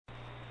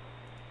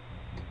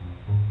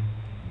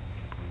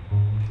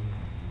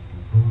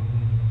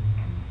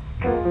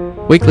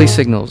Weekly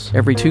Signals,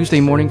 every Tuesday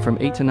morning from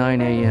 8 to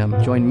 9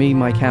 a.m. Join me,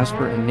 Mike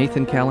Casper, and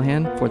Nathan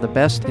Callahan for the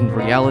best in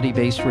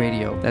reality-based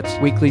radio. That's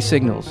Weekly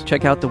Signals.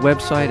 Check out the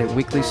website at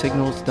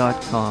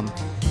weeklysignals.com.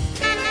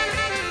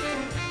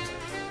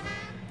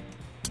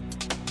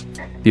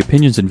 The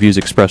opinions and views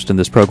expressed in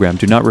this program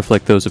do not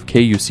reflect those of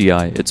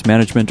KUCI, its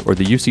management, or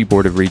the UC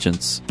Board of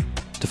Regents.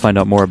 To find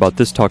out more about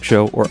this talk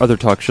show or other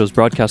talk shows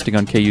broadcasting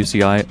on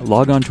KUCI,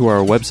 log on to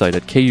our website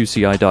at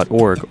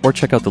kuci.org or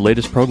check out the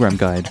latest program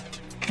guide.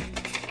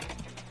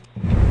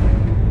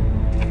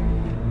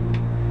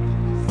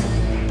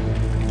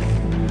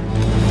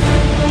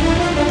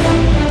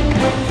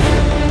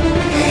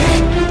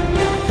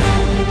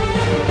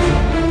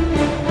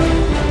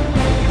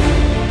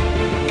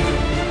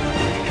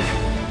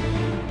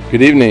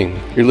 Good evening.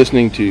 You're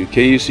listening to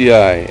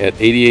KUCI at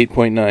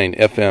 88.9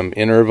 FM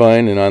in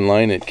Irvine and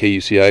online at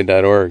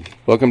kuci.org.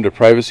 Welcome to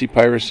Privacy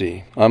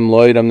Piracy. I'm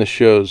Lloyd. I'm the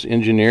show's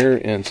engineer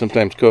and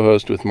sometimes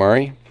co-host with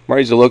Mari.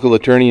 Mari's a local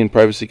attorney and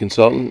privacy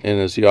consultant and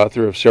is the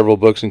author of several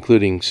books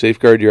including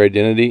Safeguard Your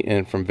Identity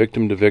and From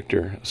Victim to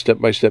Victor, a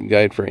step-by-step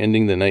guide for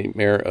ending the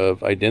nightmare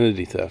of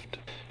identity theft.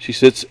 She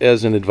sits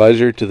as an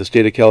advisor to the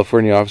State of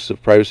California Office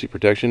of Privacy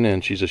Protection,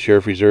 and she's a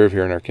sheriff reserve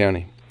here in our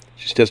county.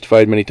 She's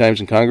testified many times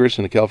in Congress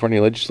and the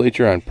California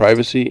legislature on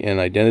privacy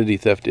and identity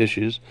theft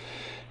issues.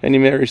 And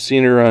you may have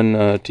seen her on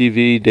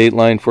TV,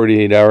 Dateline,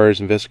 48 Hours,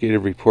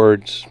 Investigative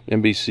Reports,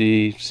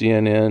 NBC,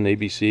 CNN,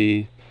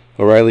 ABC,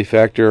 O'Reilly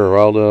Factor,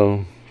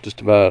 Geraldo, just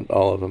about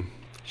all of them.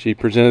 She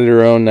presented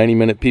her own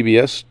 90-minute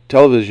PBS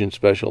television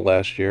special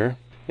last year,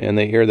 and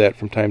they air that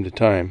from time to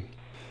time.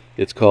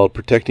 It's called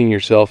Protecting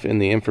Yourself in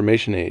the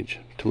Information Age.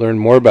 To learn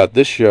more about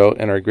this show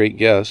and our great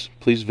guests,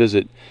 please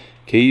visit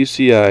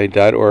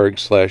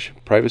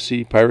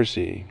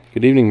kuci.org/privacypiracy.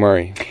 Good evening,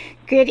 Mari.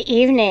 Good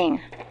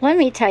evening. Let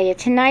me tell you,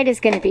 tonight is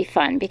going to be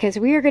fun because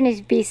we are going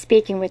to be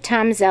speaking with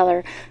Tom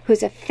Zeller,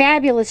 who's a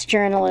fabulous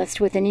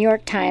journalist with the New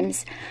York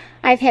Times.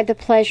 I've had the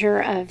pleasure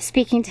of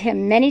speaking to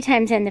him many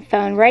times on the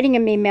phone, writing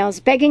him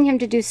emails, begging him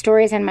to do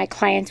stories on my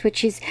clients, which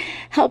he's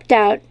helped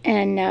out.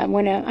 And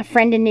when a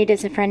friend in need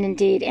is a friend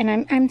indeed.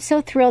 And I'm so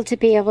thrilled to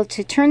be able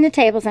to turn the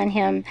tables on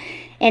him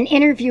and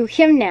interview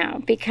him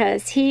now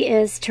because he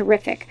is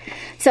terrific.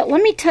 So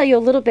let me tell you a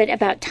little bit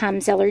about Tom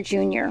Zeller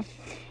Jr.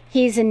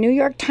 He's a New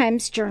York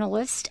Times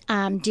journalist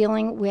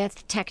dealing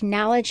with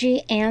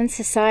technology and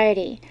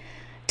society.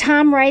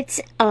 Tom writes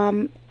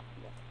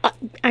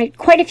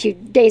quite a few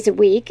days a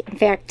week. In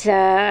fact,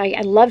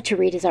 I love to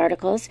read his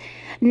articles.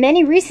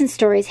 Many recent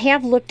stories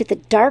have looked at the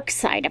dark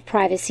side of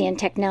privacy and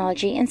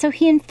technology, and so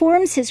he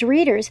informs his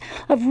readers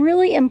of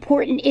really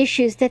important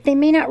issues that they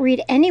may not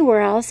read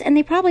anywhere else, and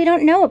they probably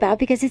don't know about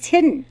because it's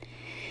hidden.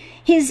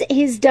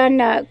 He's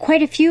done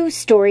quite a few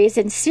stories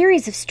and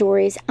series of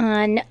stories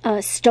on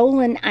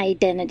stolen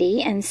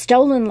identity and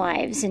stolen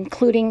lives,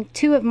 including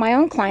two of my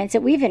own clients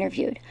that we've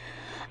interviewed.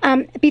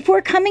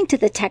 Before coming to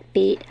the Tech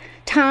Beat,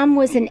 Tom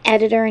was an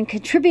editor and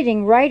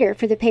contributing writer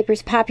for the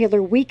paper's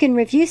popular Week in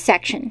Review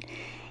section.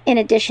 In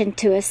addition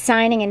to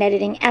assigning and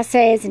editing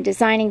essays and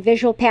designing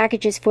visual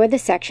packages for the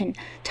section,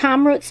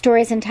 Tom wrote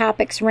stories and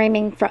topics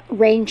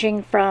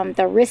ranging from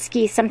the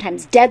risky,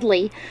 sometimes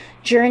deadly,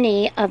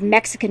 journey of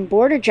Mexican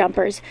border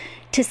jumpers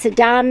to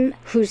Saddam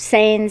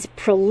Hussein's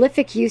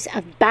prolific use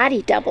of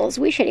body doubles.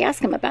 We should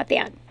ask him about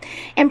that.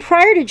 And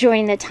prior to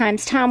joining the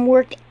Times, Tom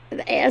worked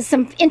as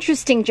some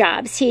interesting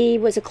jobs. He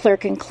was a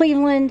clerk in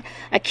Cleveland,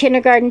 a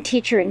kindergarten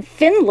teacher in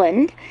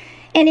Finland,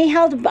 and he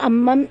held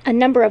a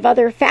number of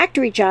other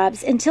factory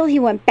jobs until he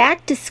went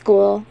back to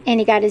school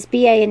and he got his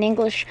BA in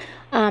English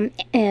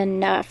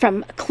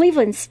from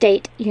Cleveland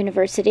State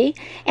University,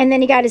 and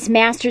then he got his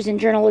master's in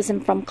journalism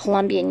from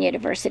Columbia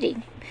University.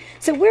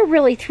 So we're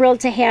really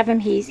thrilled to have him.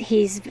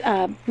 He's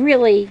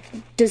really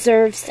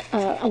deserves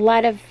a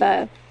lot of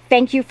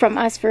thank you from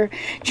us for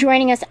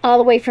joining us all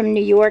the way from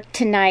New York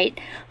tonight.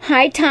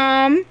 Hi,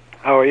 Tom.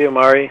 How are you,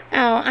 Mari?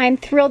 Oh, I'm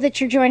thrilled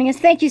that you're joining us.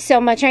 Thank you so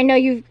much. I know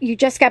you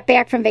just got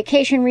back from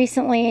vacation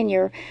recently, and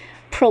you're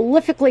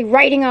prolifically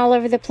writing all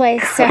over the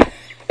place. So,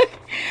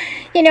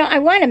 I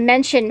want to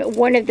mention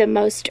one of the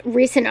most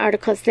recent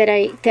articles that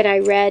I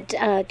read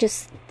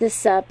just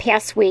this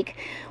past week.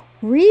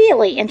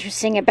 Really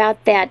interesting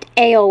about that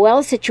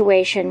AOL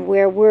situation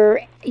where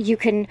you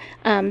can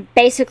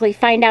basically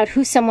find out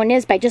who someone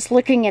is by just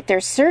looking at their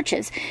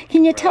searches.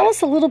 Can you tell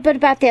us a little bit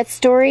about that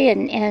story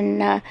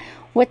and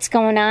what's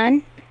going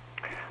on?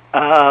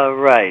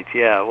 Right,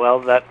 yeah. Well,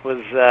 that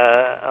was,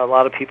 a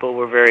lot of people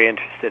were very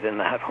interested in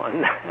that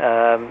one.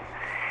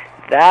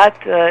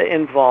 That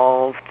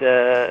involved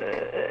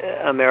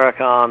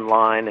America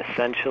Online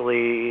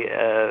essentially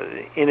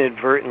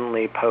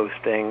inadvertently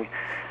posting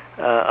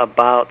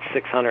about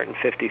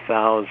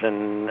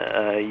 650,000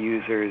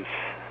 users'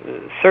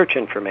 search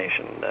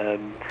information.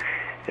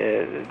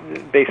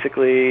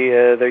 Basically,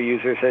 their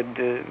users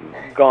had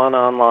gone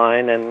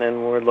online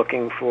and were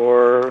looking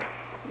for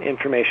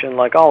information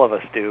like all of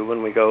us do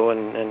when we go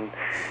and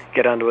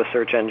get onto a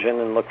search engine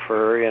and look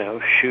for,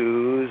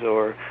 shoes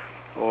or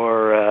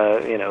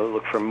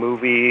look for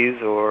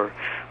movies or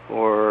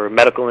or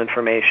medical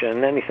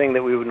information, anything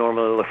that we would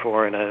normally look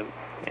for in a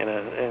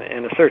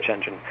search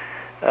engine.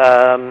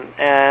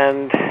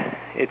 And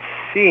it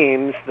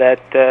seems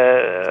that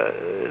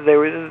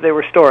they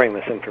were storing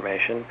this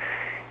information,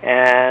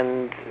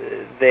 and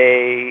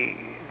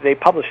they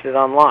published it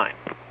online.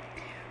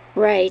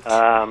 Right.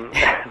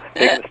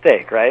 Big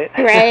mistake, right?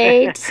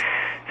 Right.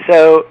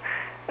 So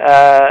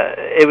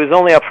it was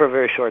only up for a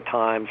very short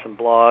time. Some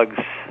blogs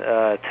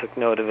took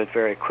note of it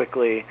very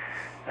quickly.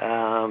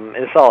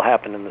 This all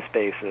happened in the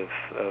space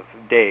of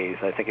days.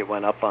 I think it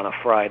went up on a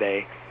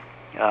Friday,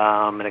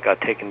 and it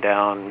got taken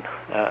down.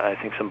 I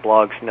think some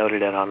blogs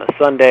noted it on a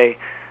Sunday.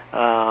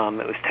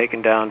 It was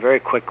taken down very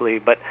quickly,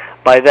 but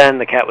by then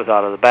the cat was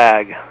out of the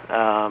bag.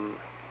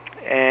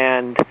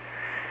 And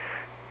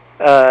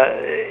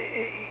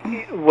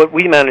what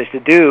we managed to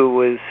do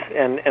was,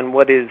 and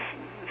what is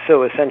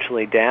so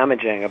essentially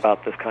damaging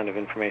about this kind of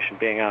information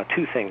being out,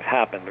 two things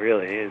happened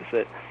really, is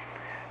that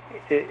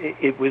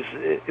it was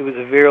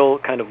a real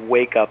kind of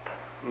wake-up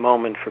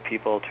moment for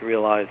people to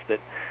realize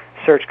that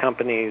search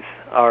companies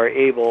are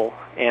able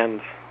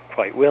and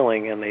quite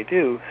willing, and they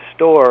do,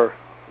 store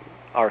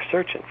our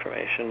search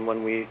information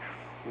when we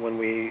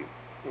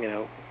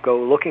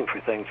go looking for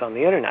things on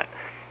the internet.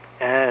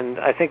 And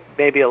I think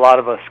maybe a lot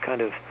of us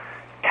kind of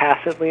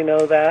tacitly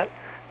know that,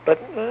 but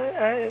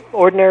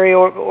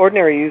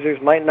ordinary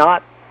users might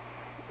not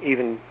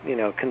even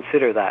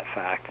consider that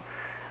fact.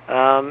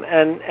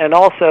 And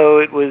also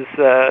it was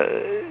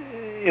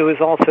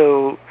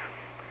also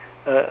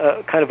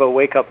a kind of a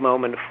wake up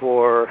moment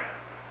for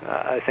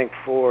I think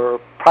for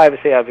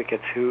privacy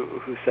advocates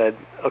who said,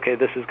 okay,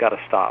 this has got to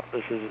stop.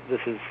 This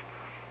is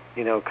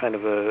kind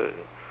of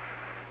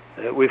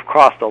we've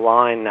crossed a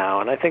line now.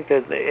 And I think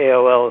that the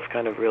AOL has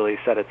kind of really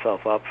set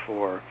itself up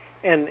for,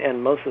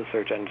 and most of the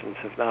search engines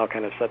have now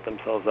kind of set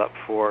themselves up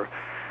for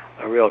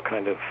a real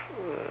kind of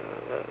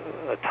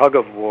a tug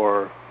of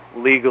war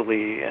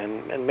legally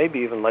and maybe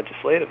even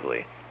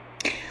legislatively.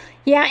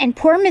 Yeah, and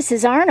poor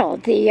Mrs.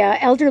 Arnold, the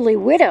elderly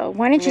widow.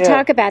 Why don't you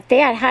talk about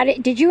that? How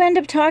did you end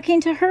up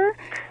talking to her?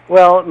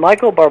 Well,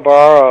 Michael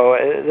Barbaro,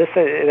 it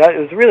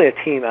was really a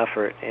team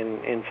effort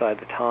inside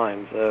the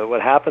Times.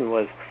 What happened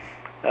was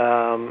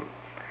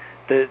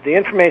the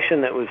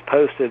information that was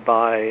posted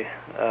by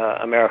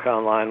America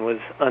Online was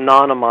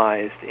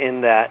anonymized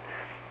in that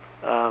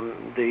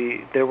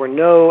there were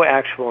no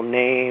actual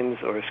names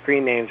or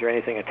screen names or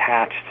anything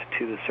attached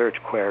to the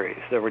search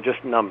queries. There were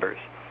just numbers.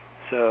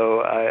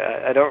 So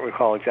I don't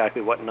recall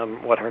exactly what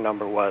her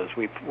number was.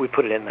 We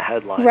put it in the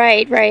headline.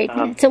 Right.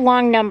 It's a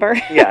long number.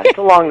 Yeah, it's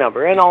a long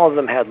number, and all of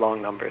them had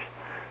long numbers.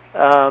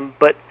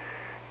 But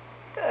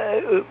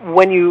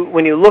when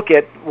you look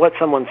at what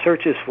someone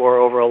searches for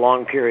over a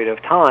long period of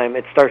time,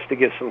 it starts to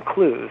give some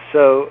clues.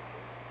 So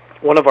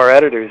one of our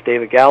editors,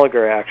 David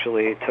Gallagher,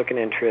 actually took an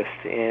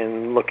interest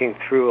in looking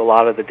through a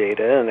lot of the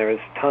data, and there was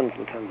tons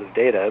and tons of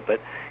data, but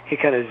he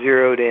kind of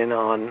zeroed in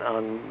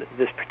on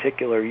this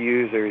particular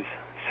user's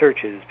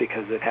searches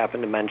because it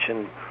happened to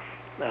mention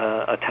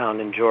a town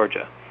in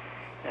Georgia.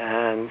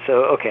 And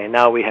so, okay,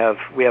 now we have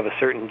a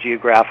certain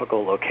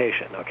geographical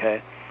location,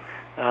 okay?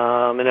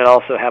 And it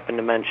also happened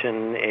to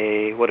mention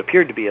what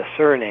appeared to be a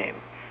surname,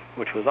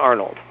 which was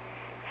Arnold.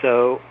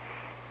 So,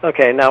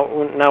 okay, now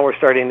we're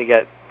starting to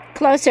get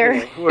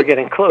closer. We're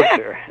getting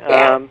closer.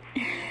 Yeah.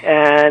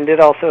 And it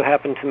also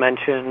happened to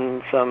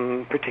mention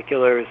some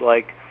particulars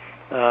like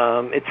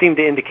it seemed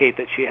to indicate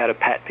that she had a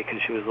pet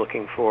because she was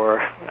looking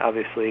for,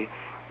 obviously,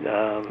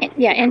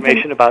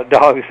 information about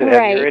dogs that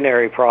have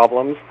urinary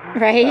problems,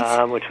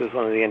 which was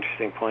one of the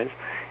interesting points.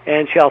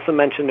 And she also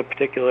mentioned a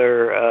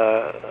particular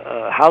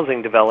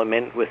housing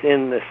development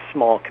within this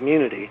small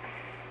community.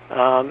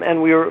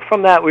 And we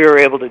were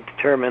able to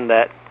determine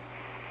that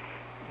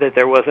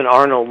there was an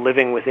Arnold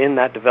living within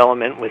that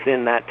development,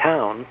 within that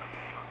town.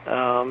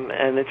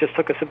 And it just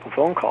took a simple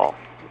phone call.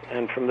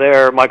 And from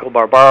there, Michael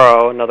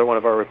Barbaro, another one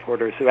of our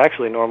reporters, who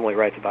actually normally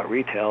writes about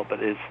retail,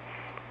 but is,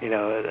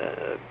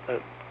 a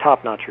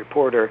top-notch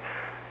reporter,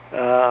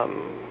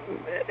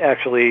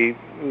 actually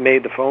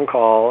made the phone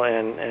call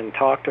and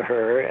talked to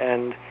her.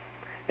 And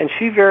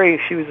she's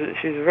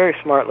a very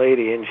smart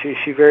lady, and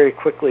she very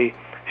quickly,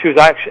 she was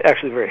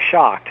actually very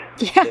shocked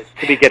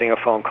to be getting a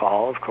phone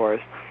call, of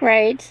course.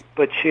 Right.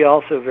 But she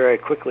also very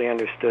quickly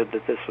understood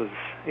that this was,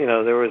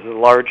 there was a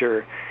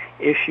larger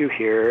issue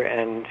here,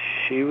 and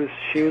she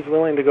was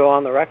willing to go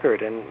on the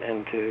record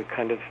and to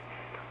kind of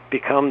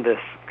become this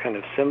kind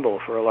of symbol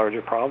for a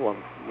larger problem,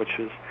 which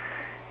was,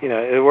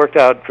 it worked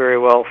out very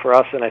well for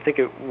us, and I think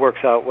it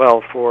works out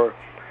well for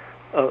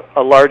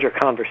a larger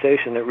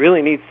conversation that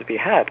really needs to be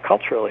had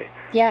culturally.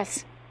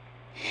 Yes.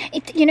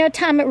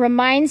 Tom, it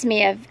reminds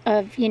me of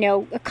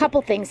a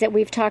couple things that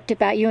we've talked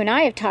about, you and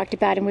I have talked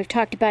about, and we've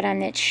talked about on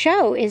that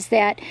show, is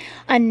that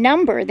a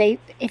number,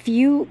 if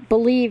you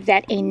believe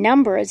that a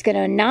number is going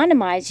to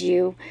anonymize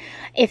you,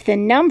 if the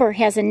number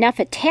has enough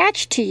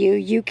attached to you,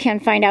 you can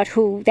find out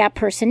who that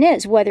person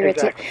is, whether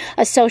it's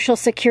a social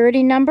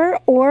security number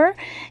or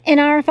an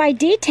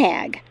RFID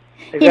tag.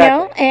 You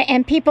know,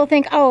 and people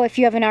think, oh, if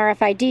you have an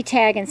RFID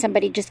tag and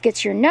somebody just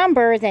gets your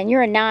number, then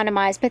you're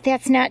anonymized. But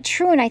that's not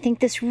true. And I think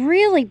this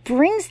really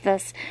brings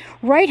this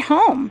right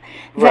home,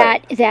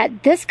 that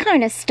this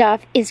kind of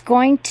stuff is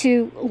going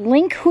to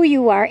link who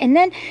you are. And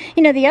then,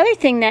 you know, the other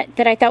thing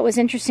that I thought was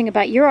interesting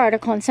about your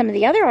article and some of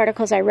the other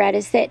articles I read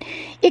is that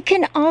it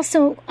can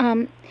also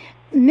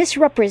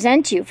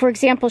misrepresent you. For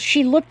example,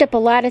 she looked up a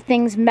lot of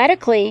things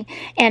medically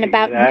and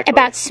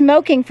about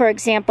smoking, for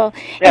example,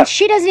 and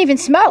she doesn't even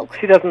smoke.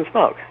 She doesn't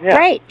smoke. Yeah,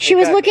 right. She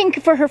was looking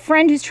for her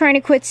friend who's trying to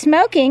quit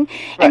smoking,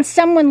 and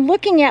someone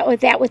looking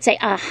at that would say,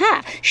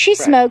 aha, she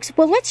smokes.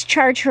 Well, let's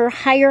charge her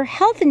higher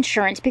health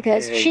insurance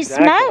because she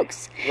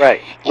smokes.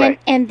 Right.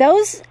 And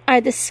those are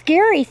the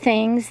scary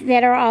things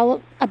that are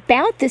all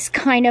about this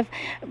kind of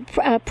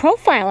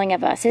profiling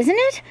of us, isn't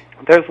it?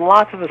 There's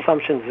lots of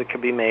assumptions that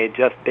can be made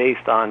just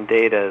based on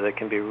data that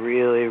can be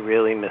really,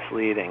 really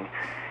misleading,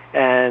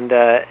 and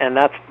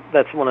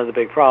that's one of the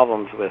big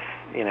problems with,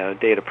 you know,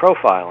 data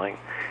profiling.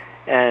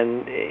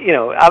 And, you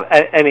know,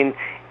 I mean,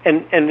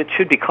 and it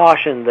should be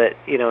cautioned that,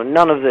 you know,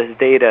 none of this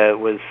data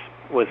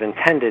was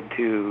intended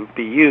to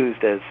be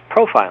used as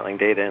profiling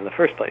data in the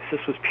first place.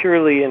 This was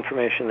purely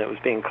information that was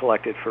being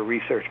collected for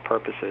research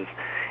purposes,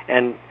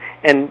 and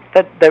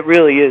that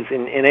really is,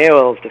 in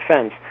AOL's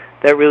defense,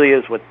 that really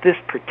is what this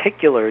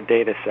particular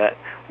data set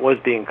was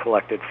being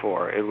collected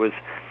for. It was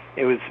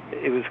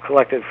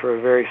collected for a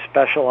very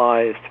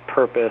specialized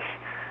purpose,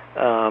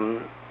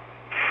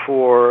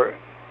 for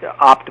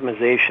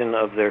optimization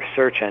of their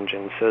search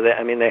engine. So that,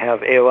 I mean,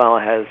 AOL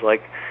has,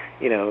 like,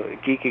 you know,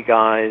 geeky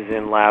guys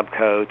in lab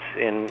coats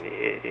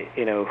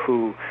you know,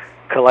 who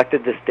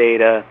collected this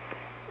data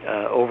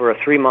over a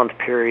 3-month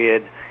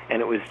period,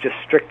 and it was just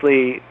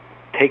strictly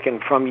taken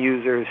from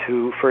users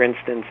who, for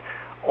instance,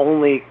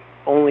 only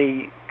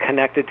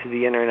connected to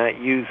the internet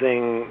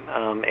using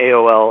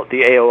AOL,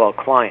 the AOL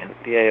client,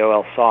 the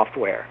AOL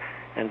software,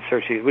 and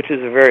searching, which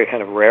is a very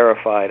kind of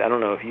rarefied. I don't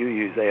know if you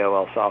use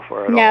AOL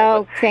software at all.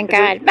 No, thank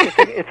God.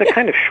 It's a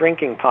kind of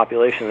shrinking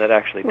population that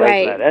actually does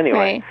that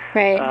anyway.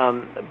 Right.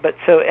 But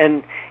so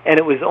and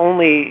it was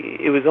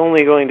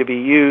only going to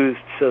be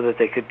used so that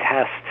they could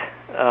test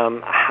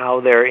how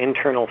their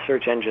internal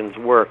search engines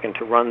work and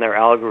to run their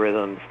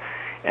algorithms.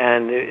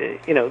 And,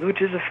 you know,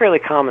 which is a fairly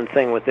common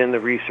thing within the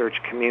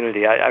research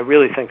community. I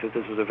really think that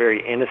this was a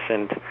very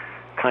innocent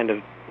kind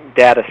of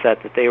data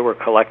set that they were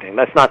collecting.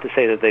 That's not to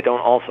say that they don't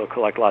also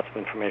collect lots of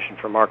information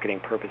for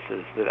marketing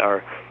purposes that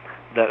are,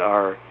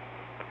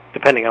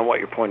 depending on what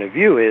your point of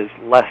view is,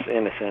 less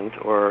innocent,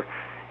 or,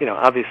 you know,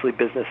 obviously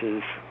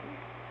businesses,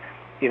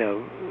 you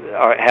know,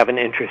 have an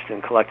interest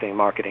in collecting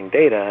marketing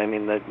data. I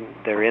mean,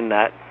 they're in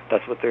that.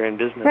 That's what they're in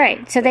business.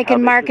 Right, so they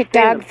can market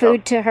dog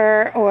food to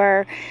her,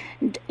 or,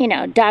 you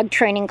know, dog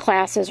training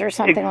classes or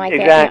something like that.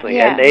 Exactly,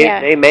 and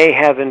they may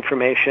have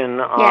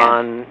information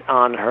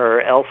on her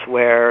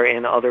elsewhere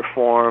in other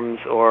forms,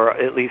 or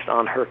at least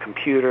on her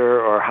computer,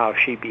 or how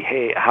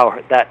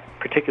that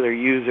particular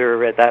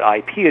user at that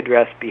IP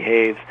address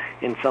behaves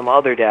in some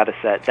other data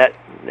set. That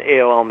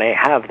AOL may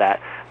have that,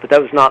 but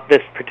that was not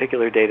this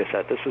particular data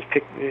set. This was,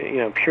 you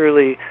know,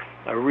 purely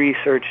a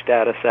research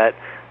data set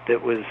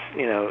that was,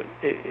 you know,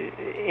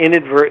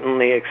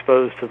 inadvertently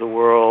exposed to the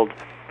world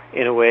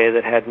in a way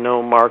that had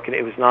no market.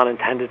 It was not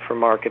intended for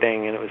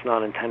marketing, and it was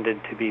not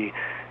intended to be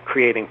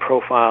creating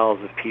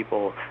profiles of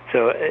people.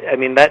 So, I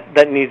mean,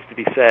 that needs to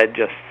be said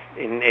just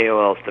in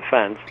AOL's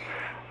defense.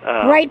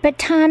 Right, but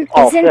Tom,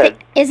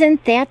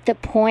 isn't that the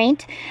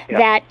point?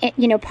 That,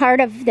 you know,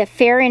 part of the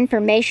fair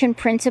information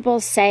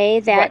principles say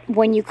that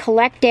when you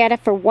collect data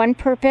for one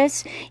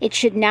purpose, it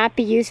should not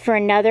be used for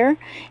another.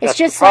 It's that's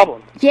just the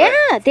problem.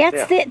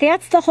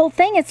 That's the whole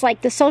thing. It's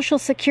like the Social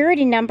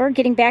Security number.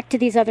 Getting back to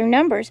these other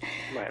numbers,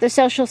 the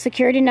Social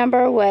Security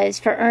number was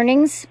for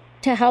earnings,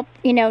 to help,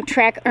 you know,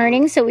 track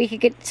earnings so we could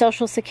get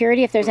Social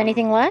Security if there's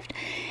anything left.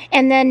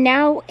 And then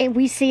now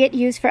we see it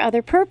used for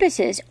other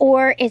purposes,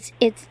 or it's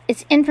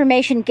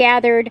information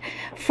gathered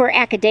for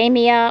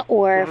academia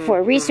or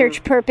for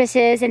research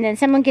purposes, and then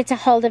someone gets a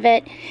hold of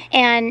it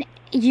and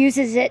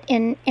uses it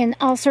in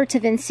all sorts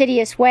of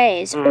insidious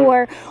ways.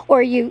 Or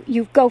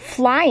you go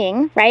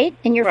flying, right,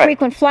 in your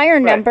frequent flyer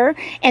number,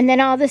 and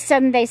then all of a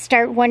sudden they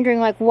start wondering,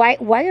 like, why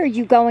are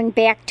you going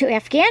back to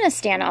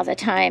Afghanistan all the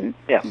time?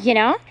 You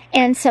know?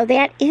 And so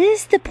that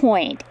is the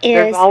point.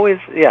 There's always,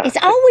 it's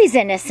always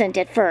innocent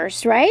at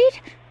first,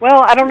 right?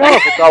 Well, I don't know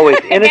if it's always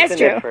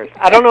innocent at first.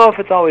 I don't know if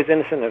it's always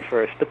innocent at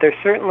first, but there's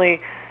certainly,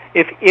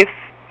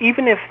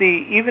 even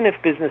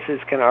if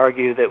businesses can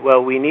argue that,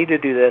 well, we need to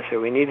do this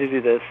or we need to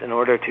do this in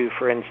order to,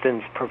 for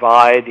instance,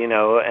 provide, you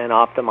know, an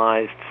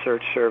optimized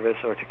search service,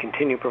 or to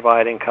continue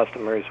providing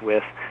customers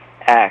with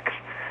X,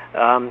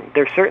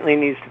 there certainly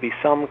needs to be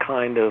some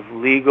kind of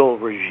legal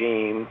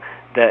regime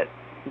that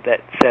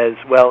says,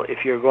 well,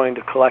 if you're going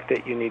to collect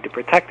it, you need to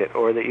protect it,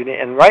 or that you need,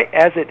 and right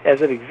as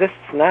it exists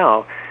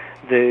now,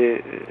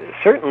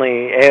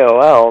 certainly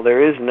AOL,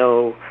 there is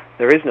no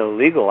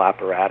legal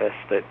apparatus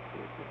that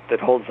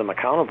holds them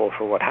accountable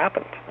for what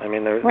happened. I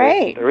mean,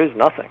 there is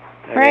nothing.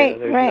 I mean,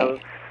 there's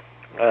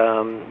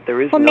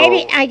There is well,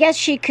 maybe I guess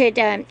she could,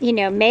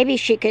 maybe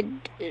she could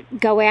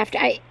go after.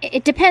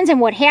 It depends on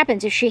what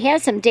happens. If she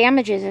has some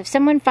damages, if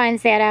someone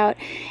finds that out,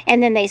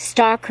 and then they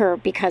stalk her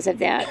because of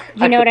that,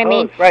 you know what I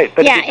mean? Right.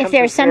 But yeah. If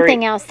there's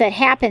something else that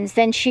happens,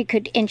 then she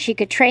could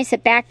trace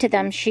it back to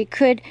them. She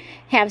could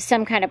have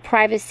some kind of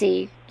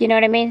privacy. You know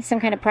what I mean? Some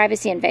kind of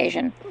privacy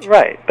invasion.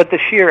 Right. But the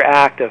sheer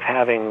act of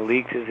having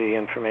leaked the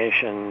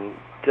information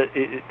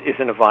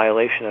isn't a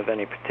violation of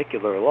any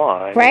particular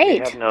law.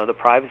 Right. The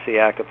Privacy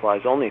Act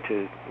applies only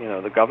to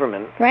the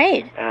government.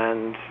 Right.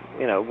 And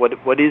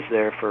what is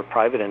there for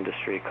private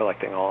industry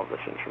collecting all of this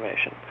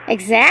information?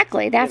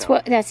 Exactly. That's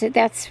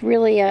that's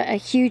really a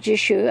huge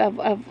issue of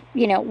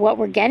what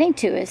we're getting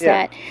to is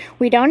that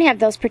we don't have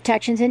those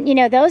protections. And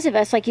those of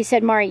us, like you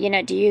said, Mari,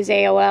 do you use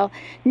AOL?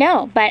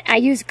 No, but I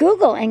use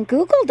Google, and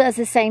Google does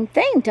the same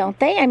thing, don't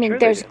they? I mean,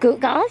 there's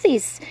Google, all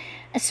these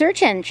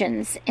search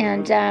engines,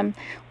 and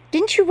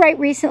didn't you write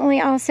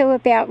recently also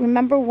about,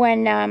 remember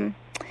when,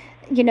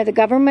 the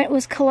government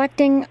was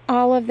collecting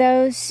all of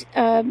those,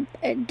 the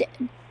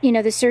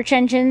search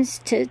engines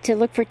to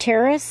look for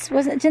terrorists?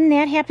 Didn't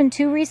that happen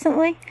too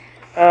recently?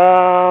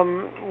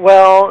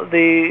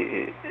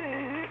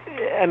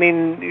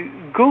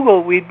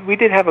 Google, we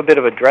did have a bit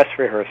of a dress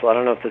rehearsal. I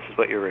don't know if this is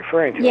what you're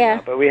referring to or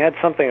not, but we had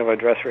something of a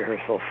dress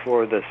rehearsal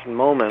for this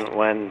moment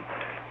when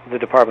the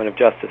Department of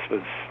Justice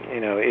was,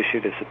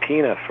 issued a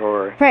subpoena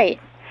for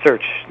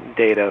search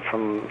data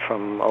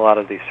from a lot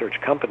of these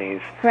search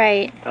companies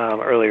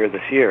earlier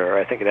this year.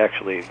 I think it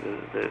actually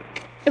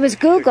it was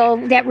Google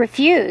that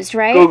refused,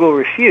 right? Google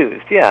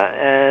refused,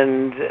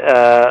 and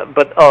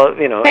but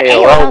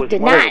AOL was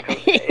did not.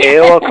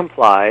 AOL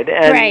complied,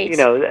 and right.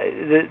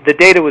 The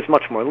data was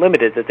much more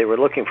limited that they were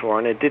looking for,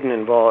 and it didn't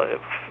involve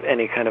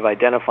any kind of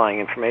identifying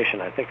information.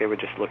 I think they were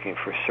just looking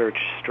for search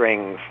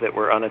strings that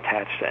were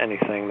unattached to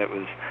anything that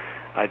was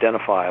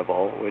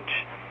identifiable,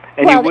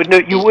 and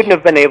you wouldn't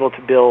have been able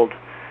to build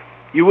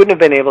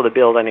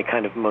any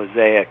kind of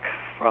mosaic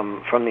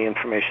from the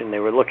information they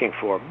were looking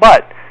for.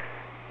 But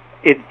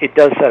it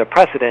does set a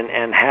precedent,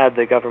 and had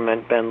the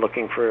government been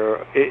looking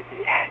for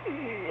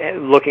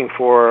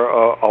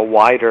a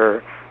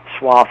wider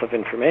swath of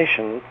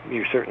information,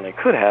 you certainly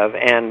could have,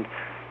 and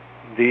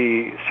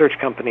the search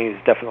companies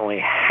definitely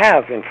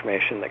have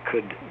information that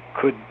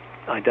could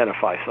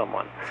identify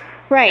someone.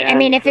 Right. I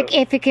mean, if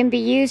it can be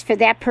used for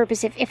that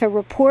purpose, if a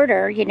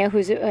reporter,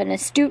 who's an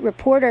astute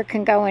reporter,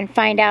 can go and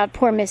find out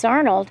poor Miss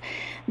Arnold,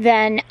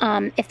 then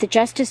if the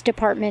Justice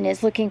Department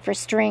is looking for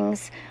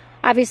strings,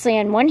 obviously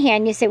on one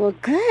hand you say, well,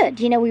 good,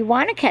 we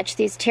want to catch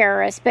these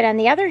terrorists, but on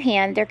the other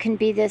hand, there can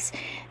be this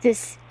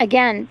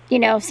again,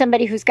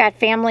 somebody who's got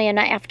family in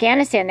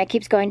Afghanistan that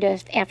keeps going to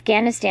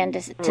Afghanistan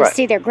to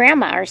see their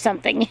grandma or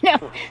something,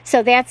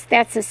 So that's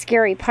the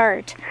scary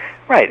part.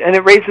 Right, and it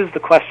raises the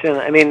question,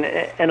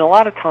 and a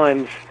lot of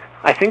times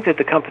I think that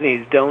the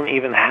companies don't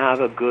even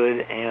have a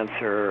good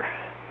answer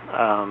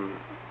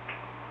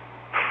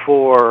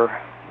for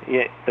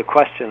the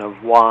question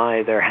of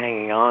why they're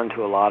hanging on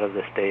to a lot of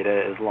this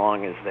data as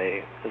long as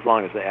they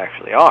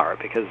actually are,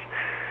 because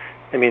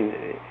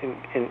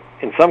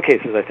in some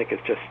cases I think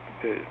it's just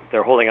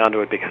they're holding on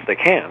to it because they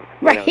can.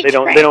 They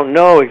don't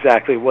know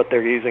exactly what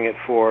they're using it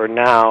for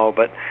now,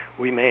 but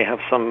we may have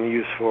some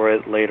use for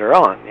it later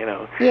on.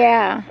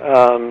 Yeah.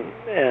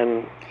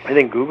 And I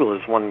think Google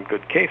is one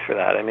good case for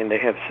that. They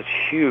have such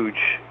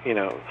huge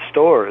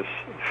stores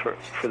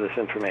for this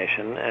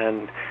information,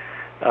 and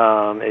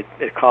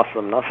it costs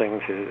them nothing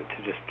to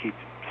just keep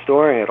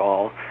storing it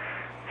all.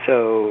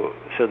 So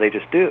they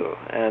just do,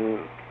 and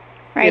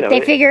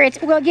they figure it's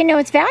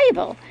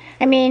valuable.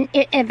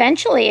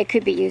 Eventually it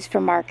could be used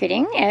for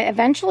marketing.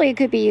 Eventually it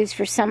could be used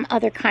for some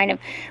other kind of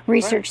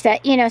research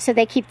that, so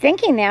they keep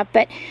thinking that.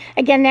 But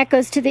again, that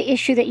goes to the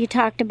issue that you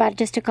talked about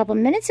just a couple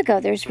minutes ago.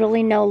 There's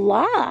really no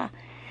law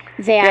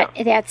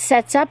that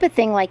sets up a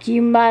thing like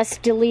you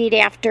must delete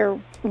after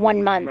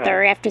 1 month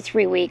or after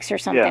 3 weeks or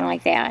something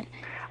like that.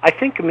 I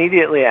think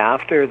immediately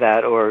after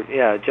that, or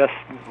just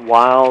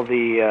while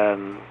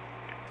the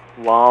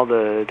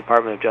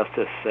Department of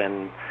Justice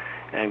and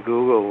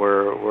Google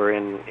were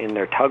in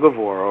their tug of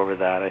war over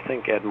that, I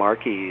think Ed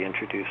Markey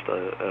introduced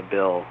a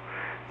bill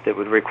that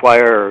would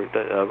require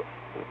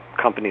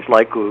companies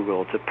like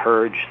Google to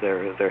purge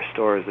their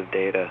stores of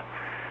data.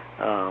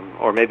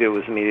 Or maybe it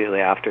was immediately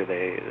after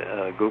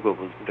Google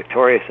was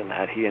victorious in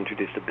that. He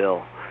introduced a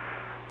bill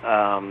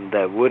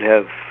that would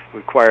have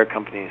required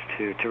companies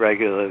to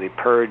regularly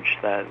purge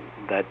that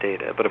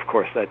data. But of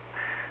course, that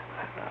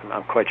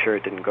I'm quite sure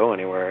it didn't go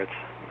anywhere.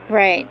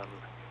 Right.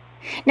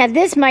 Now,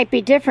 this might be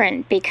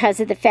different because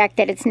of the fact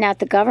that it's not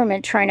the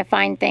government trying to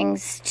find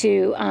things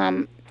to,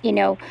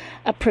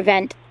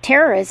 prevent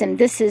terrorism.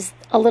 This is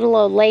a little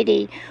old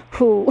lady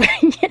who,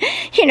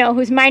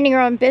 who's minding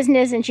her own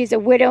business, and she's a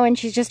widow, and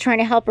she's just trying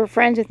to help her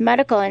friends with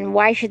medical, and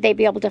why should they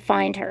be able to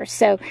find her?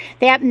 So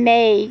that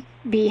may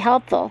be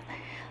helpful.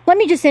 Let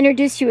me just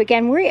introduce you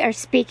again. We are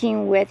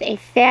speaking with a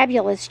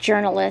fabulous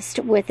journalist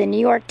with the New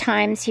York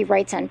Times. He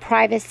writes on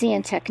privacy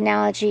and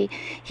technology.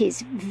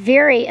 He's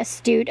very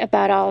astute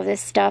about all of this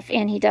stuff,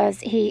 and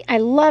I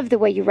love the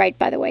way you write,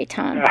 by the way,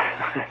 Tom.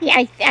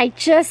 Yeah, I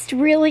just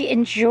really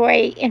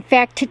enjoy, in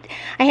fact,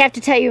 I have to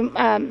tell you,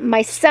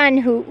 my son,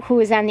 who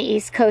is on the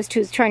East Coast,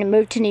 who's trying to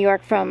move to New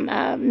York from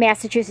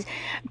Massachusetts,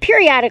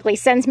 periodically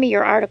sends me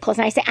your articles,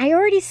 and I say, I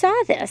already saw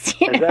this.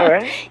 Is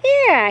that right?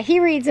 Yeah, he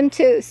reads them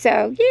too,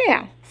 so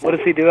yeah. What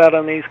does he do out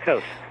on the East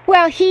Coast?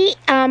 Well, he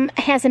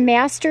has a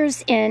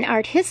master's in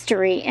art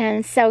history,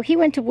 and so he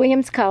went to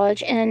Williams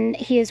College, and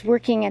he is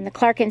working in the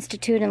Clark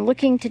Institute and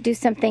looking to do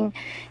something.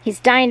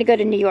 He's dying to go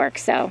to New York,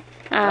 so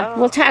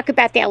we'll talk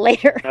about that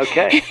later.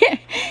 Okay.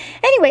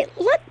 Anyway,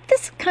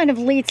 this kind of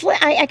leads.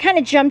 I kind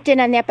of jumped in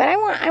on that, but I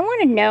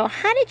want to know,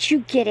 how did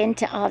you get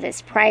into all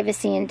this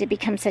privacy and to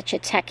become such a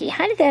techie?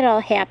 How did that all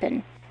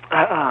happen?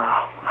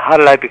 How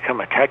did I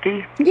become a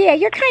techie? Yeah,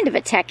 you're kind of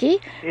a techie.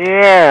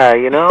 Yeah,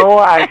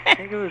 I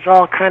think it was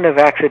all kind of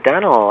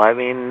accidental. I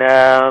mean,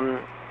 I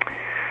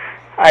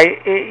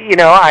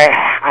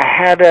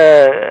had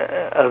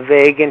a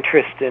vague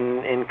interest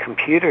in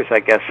computers,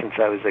 I guess, since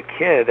I was a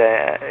kid.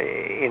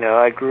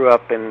 I grew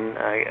up in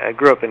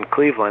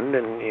Cleveland,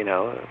 and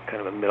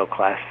kind of a middle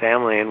class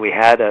family, and we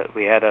had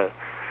a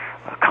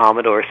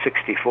Commodore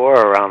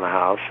 64 around the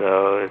house,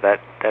 so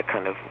that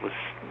kind of was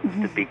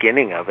the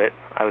beginning of it.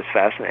 I was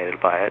fascinated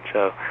by it.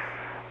 So,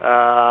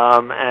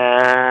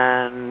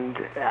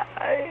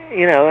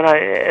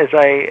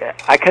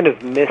 I kind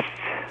of missed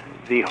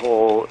the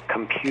whole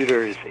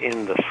computers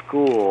in the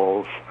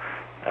schools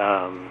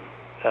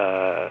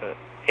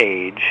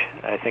age.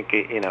 I think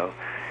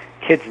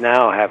kids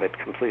now have it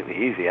completely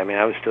easy. I mean,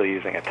 I was still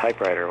using a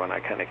typewriter when I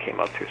kind of came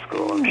up through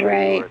school. I'm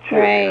sure you were too.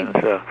 Right.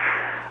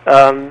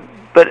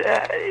 But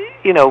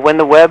when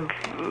the web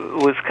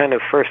was kind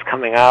of first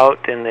coming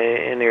out in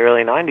the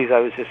early 90s,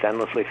 I was just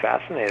endlessly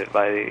fascinated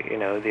by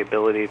the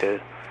ability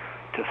to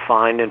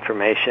find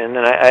information,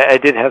 and I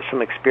did have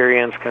some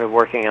experience kind of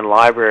working in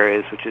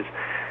libraries, which is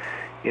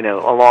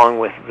along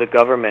with the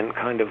government,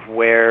 kind of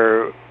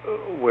where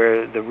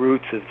the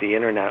roots of the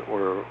internet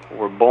were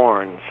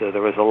born. So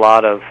there was a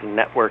lot of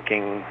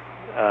networking,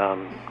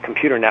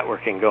 computer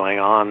networking going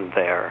on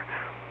there.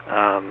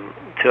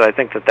 So I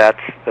think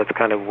that's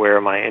kind of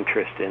where my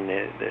interest in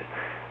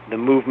the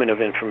movement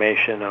of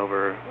information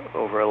over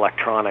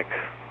electronic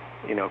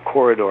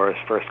corridors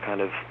first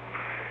kind of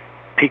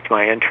piqued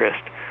my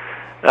interest.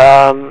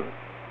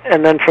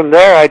 And then from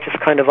there, I just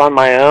kind of on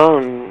my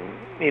own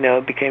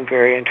became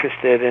very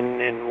interested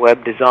in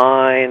web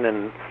design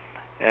and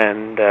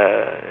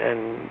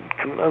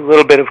a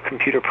little bit of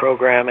computer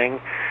programming.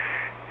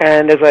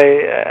 And as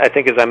I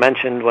think as I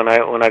mentioned, when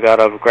I got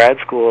out of grad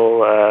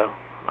school,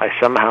 I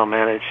somehow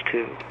managed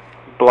to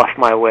bluff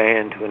my way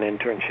into an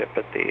internship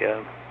at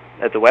the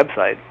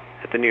website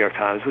at the New York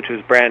Times, which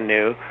was brand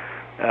new.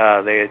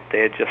 They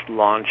had just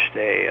launched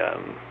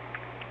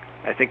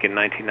I think in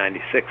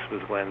 1996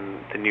 was when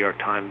the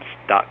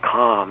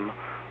NewYorkTimes.com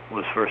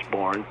was first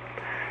born.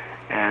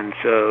 And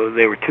so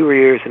they were 2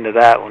 years into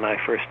that when I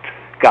first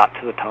got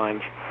to the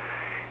Times.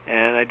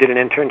 And I did an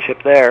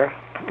internship there.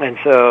 And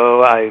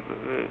so I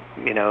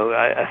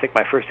think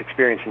my first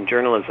experience in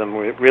journalism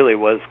really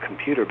was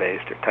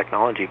computer-based or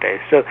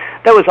technology-based. So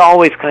that was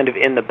always kind of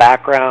in the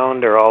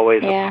background, or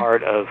always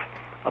a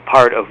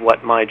part of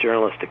what my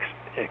journalistic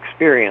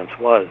experience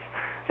was.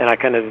 And I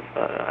kind of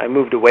I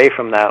moved away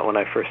from that when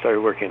I first started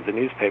working at the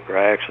newspaper.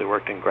 I actually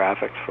worked in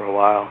graphics for a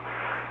while,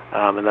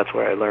 and that's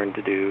where I learned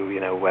to do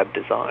web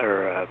design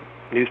or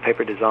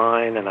newspaper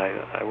design. And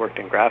I worked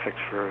in graphics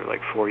for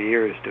like 4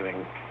 years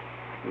doing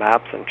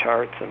maps and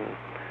charts and.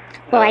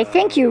 Well, I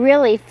think you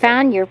really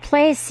found your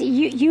place.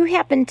 You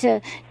happen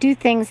to do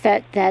things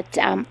that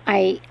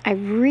I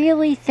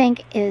really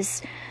think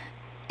is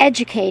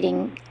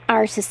educating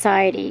our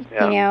society,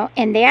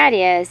 and that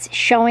is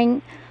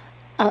showing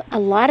a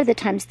lot of the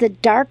times the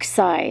dark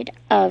side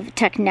of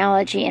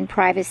technology and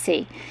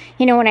privacy.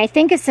 When I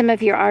think of some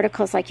of your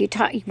articles, like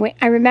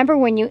I remember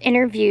when you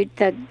interviewed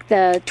the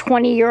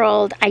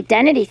 20-year-old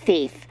identity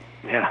thief.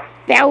 Yeah.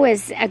 That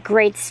was a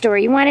great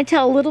story. You want to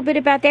tell a little bit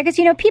about that? Because,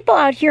 people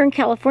out here in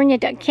California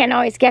can't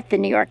always get the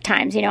New York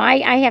Times.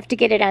 I have to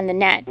get it on the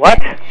net.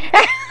 What?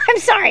 I'm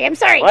sorry.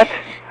 What?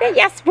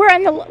 Yes, we're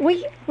on the...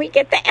 We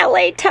get the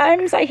L.A.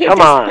 Times. I hate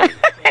Come on.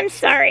 I'm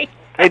sorry.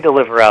 They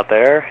deliver out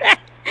there.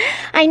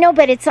 I know,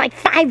 but it's like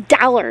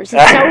 $5. It's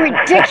so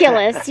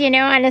ridiculous.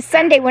 On a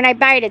Sunday when I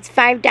buy it, it's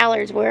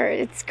 $5. Where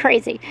it's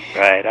crazy.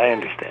 Right, I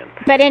understand.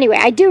 But anyway,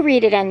 I do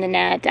read it on the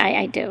net.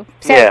 I do.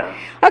 So, yeah.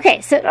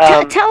 Okay, so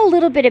tell a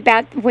little bit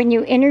about when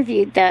you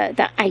interviewed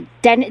the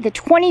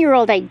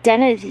 20-year-old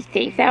identity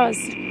thief. That was.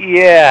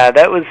 Yeah,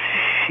 that was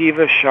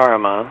Shiva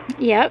Sharma.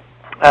 Yep.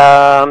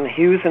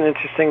 He was an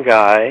interesting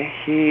guy.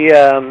 He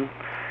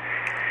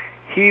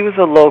was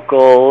a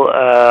local.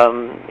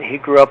 He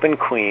grew up in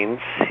Queens.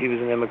 He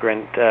was an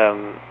immigrant.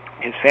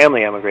 His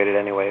family emigrated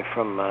anyway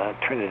from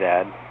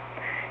Trinidad,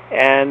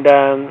 and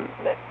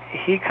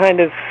he kind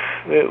of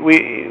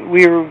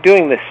we were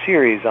doing this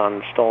series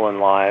on stolen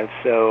lives,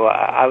 so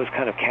I was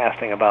kind of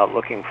casting about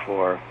looking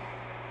for.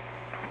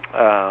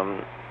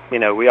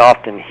 We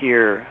often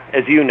hear,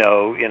 as you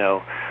know,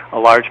 a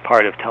large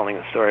part of telling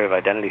the story of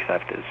identity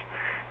theft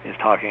is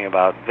talking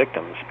about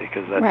victims,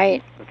 because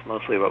that's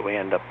mostly what we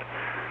end up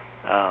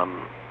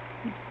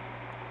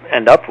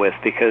with,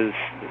 because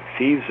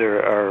thieves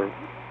are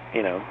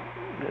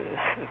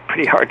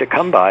pretty hard to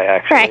come by,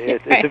 actually.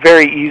 It's a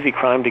very easy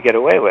crime to get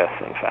away with,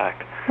 in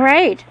fact.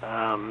 Right.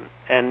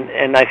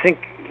 And I think,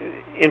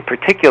 in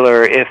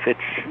particular, if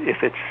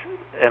it's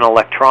an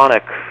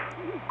electronic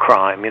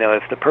crime,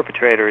 if the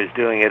perpetrator is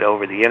doing it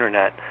over the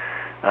internet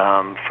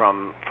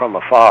from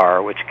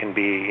afar, which can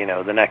be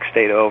the next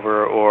state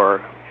over,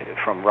 or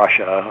from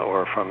Russia,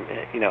 or from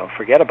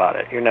forget about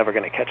it. You're never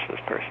going to catch this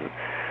person.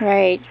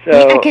 Right.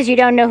 So, because you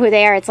don't know who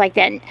they are. It's like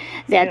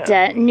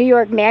that New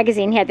York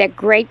Magazine had that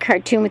great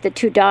cartoon with the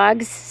two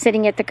dogs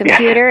sitting at the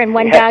computer, and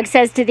one dog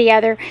says to the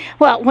other,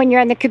 "Well, when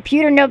you're on the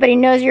computer, nobody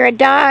knows you're a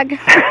dog."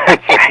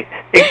 That's right.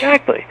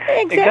 Exactly.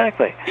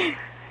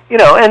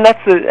 And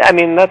that's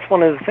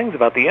one of the things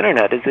about the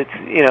internet, is it's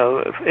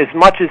as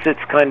much as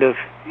it's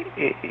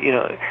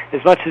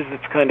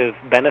kind of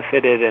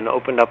benefited and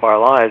opened up our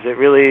lives, it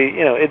really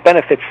it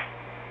benefits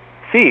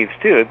thieves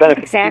too. It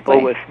benefits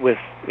people with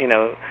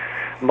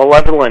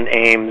malevolent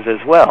aims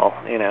as well.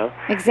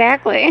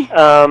 Exactly.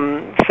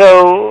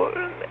 So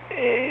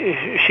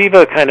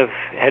Shiva kind of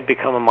had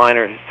become a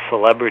minor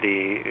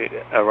celebrity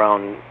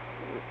around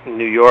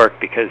New York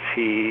because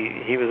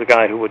he was a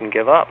guy who wouldn't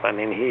give up. I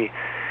mean, he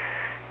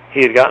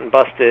had gotten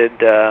busted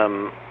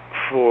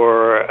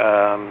for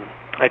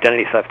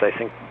identity theft, I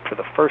think, for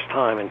the first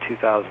time in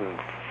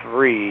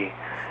 2003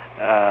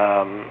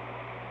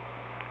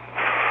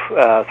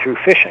 through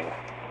phishing,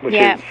 which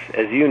is,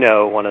 as you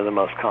know, one of the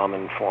most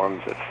common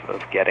forms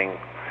of getting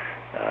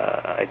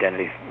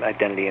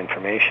identity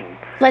information.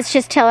 Let's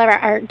just tell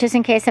just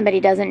in case somebody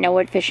doesn't know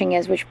what phishing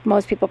is, which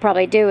most people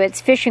probably do.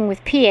 It's phishing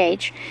with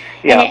PH.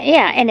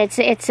 And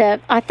it's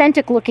a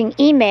authentic looking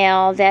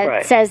email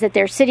that says that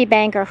they're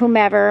Citibank or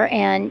whomever,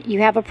 and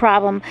you have a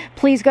problem.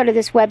 Please go to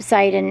this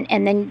website,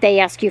 and then they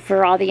ask you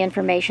for all the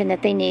information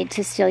that they need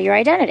to steal your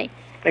identity.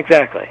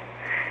 Exactly.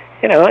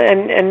 And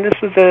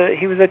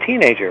he was a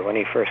teenager when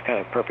he first kind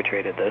of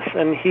perpetrated this,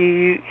 and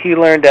he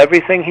learned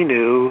everything he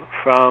knew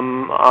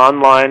from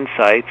online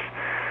sites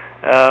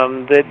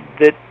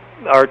that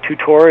are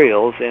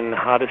tutorials in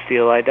how to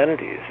steal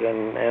identities.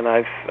 And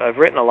I've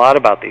written a lot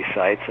about these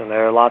sites, and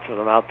there are lots of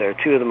them out there.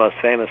 Two of the most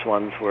famous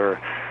ones were,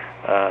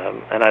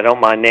 and I don't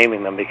mind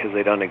naming them because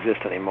they don't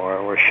exist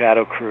anymore, were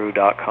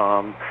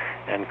ShadowCrew.com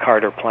and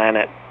Carter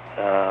Planet.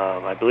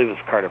 I believe it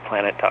was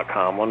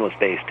CarterPlanet.com. One was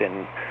based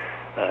in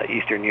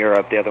Eastern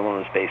Europe. The other one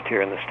was based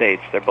here in the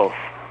States. They're both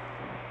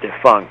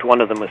defunct.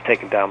 One of them was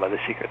taken down by the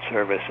Secret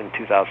Service in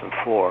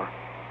 2004.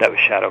 That was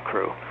Shadow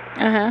Crew.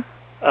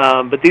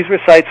 But these were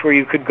sites where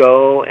you could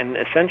go and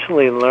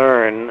essentially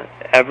learn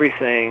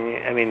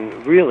everything,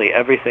 really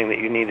everything that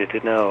you needed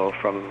to know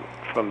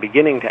from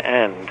beginning to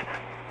end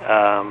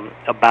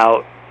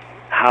about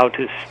how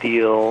to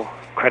steal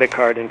credit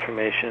card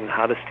information,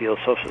 how to steal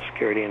Social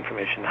Security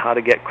information, how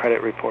to get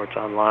credit reports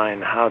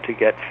online, how to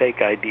get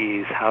fake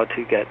IDs, how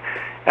to get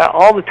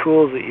all the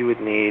tools that you would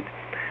need,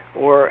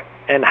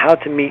 and how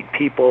to meet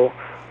people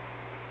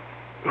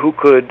who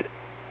could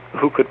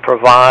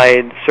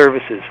provide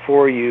services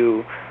for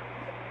you.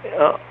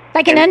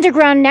 Like an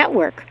underground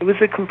network. It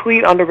was a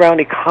complete underground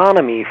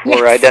economy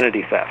for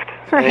identity theft.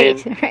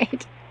 Right.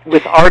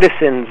 With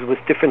artisans with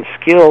different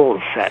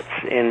skill sets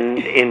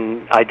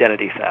in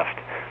identity theft.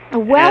 A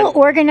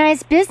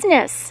well-organized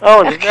business.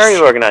 Oh, it's a very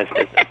organized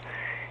business.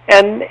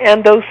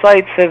 And those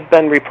sites have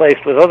been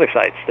replaced with other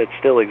sites that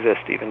still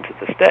exist even to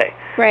this day.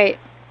 Right.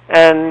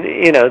 And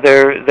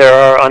there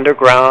are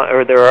underground,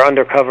 or there are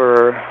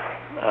undercover.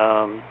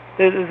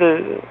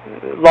 The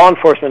law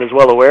enforcement is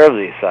well aware of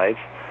these sites,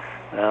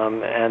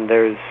 and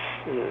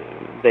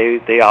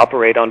they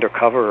operate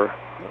undercover,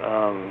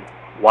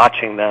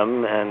 watching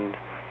them and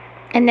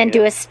then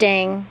do a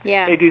sting.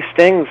 Yeah. They do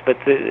stings, but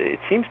it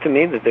seems to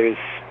me that there's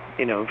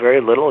very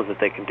little that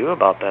they can do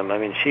about them. I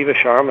mean, Shiva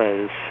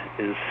Sharma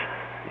is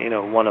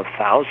one of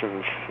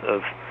thousands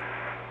of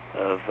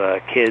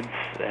kids,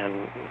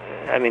 and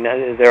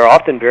they're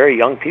often very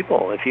young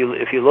people. If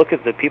you look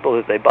at the people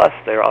that they bust,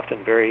 they're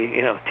often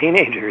very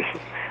teenagers,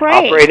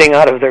 operating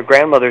out of their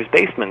grandmother's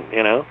basement.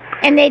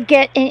 And they'd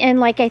get, and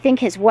like I think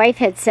his wife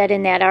had said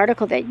in that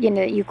article that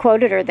you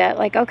quoted her, that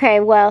like, okay,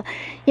 well,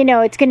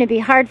 it's going to be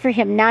hard for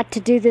him not to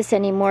do this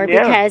anymore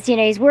because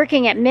he's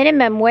working at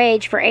minimum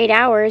wage for 8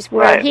 hours,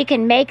 where he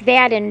can make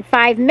that in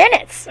 5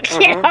 minutes.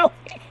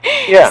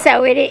 Yeah.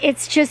 So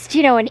it's just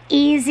an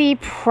easy,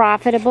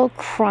 profitable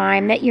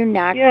crime that you're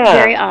not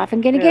very often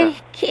going to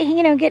get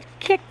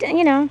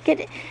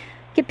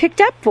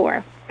picked up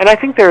for. And I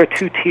think there are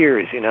two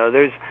tiers.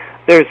 There's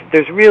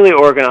there's really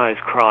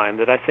organized crime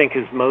that I think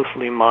is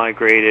mostly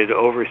migrated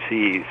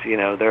overseas.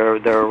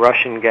 There are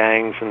Russian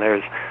gangs, and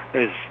there's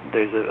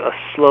a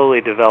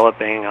slowly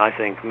developing, I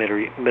think,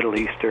 Middle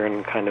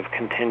Eastern kind of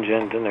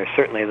contingent, and there's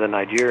certainly the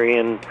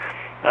Nigerian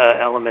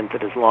element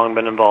that has long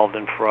been involved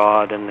in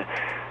fraud, and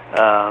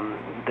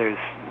there's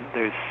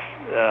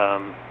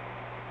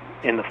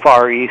in the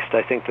Far East,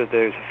 I think that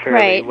there's a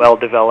fairly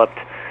well-developed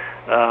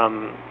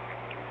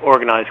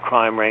organized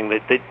crime ring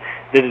that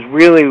is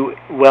really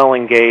well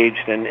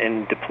engaged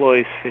and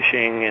deploys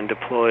phishing and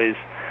deploys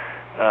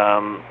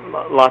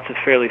lots of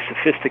fairly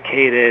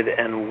sophisticated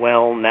and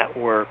well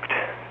networked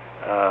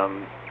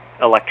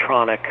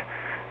electronic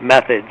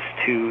methods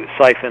to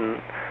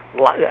siphon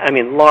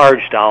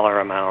large dollar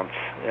amounts.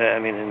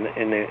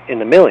 In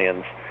the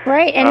millions.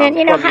 Right, and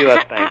then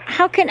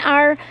how can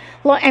our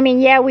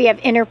we have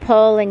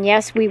Interpol, and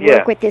yes, we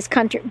work with this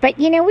country, but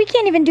we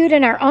can't even do it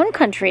in our own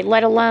country,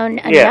 let alone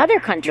another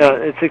country. No,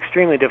 it's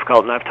extremely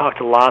difficult, and I've talked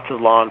to lots of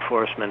law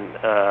enforcement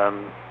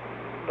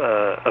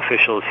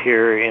officials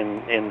here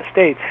in the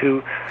States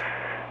who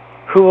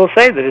will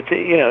say that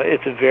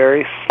it's a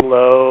very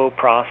slow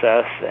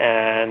process,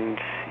 and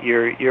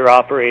you're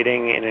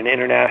operating in an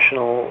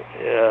international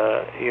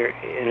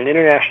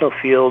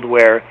field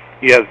where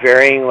you have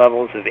varying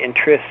levels of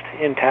interest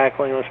in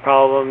tackling this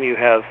problem. You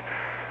have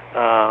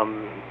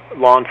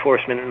law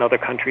enforcement in other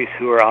countries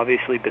who are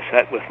obviously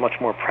beset with much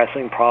more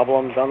pressing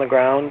problems on the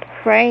ground.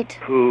 Right.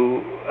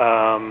 Who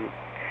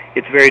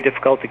it's very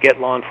difficult to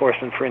get law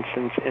enforcement, for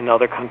instance, in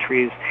other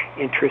countries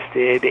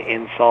interested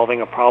in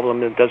solving a problem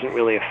that doesn't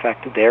really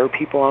affect their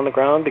people on the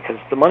ground, because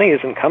the money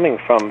isn't coming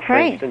from, for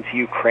instance,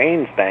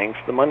 Ukraine's banks.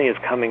 The money is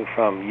coming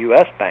from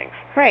U.S. banks.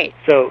 Right.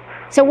 So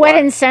what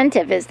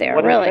incentive is there,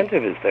 really? What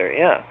incentive is there,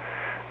 yeah.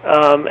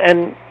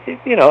 And,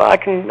 I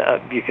can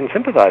you can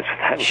sympathize with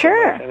that.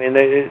 Sure.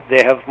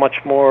 They have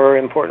much more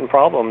important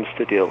problems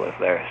to deal with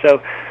there.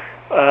 So,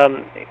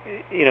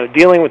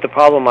 dealing with the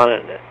problem on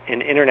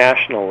an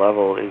international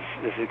level is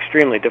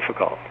extremely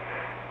difficult.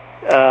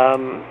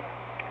 And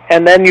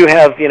then you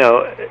have,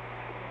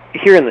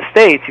 here in the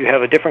States, you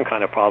have a different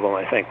kind of problem,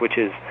 I think, which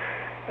is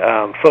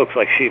folks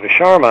like Shiva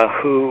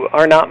Sharma who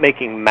are not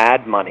making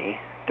mad money.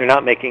 They're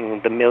not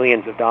making the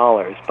millions of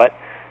dollars. But,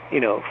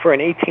 for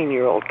an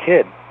 18-year-old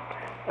kid,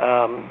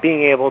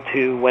 being able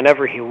to,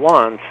 whenever he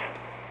wants,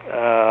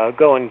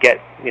 go and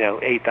get,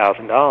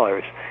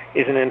 $8,000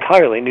 is an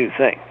entirely new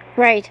thing.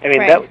 Right.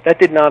 That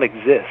did not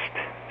exist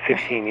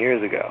 15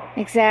 years ago.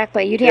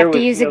 Exactly. You'd have to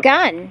use a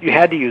gun. You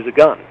had to use a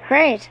gun.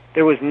 Right.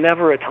 There was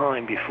never a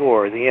time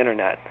before the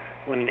Internet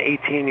when an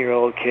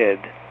 18-year-old kid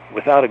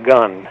without a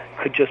gun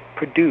could just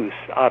produce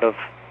out of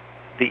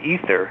the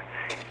ether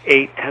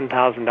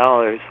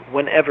 $10,000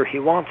 whenever he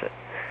wants it.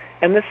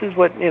 And this is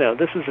what,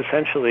 this is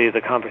essentially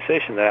the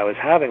conversation that I was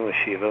having with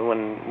Shiva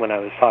when I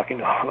was talking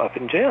to him up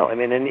in jail.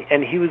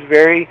 And he was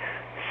very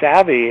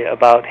savvy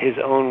about his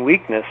own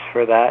weakness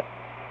for that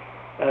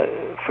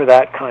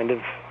kind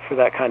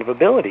of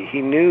ability.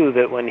 He knew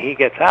that when he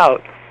gets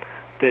out,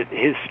 that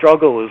his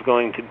struggle was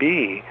going to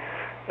be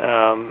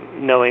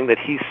knowing that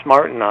he's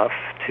smart enough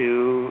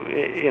to,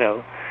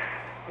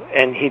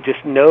 and he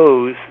just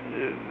knows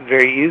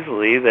very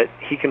easily that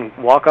he can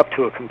walk up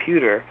to a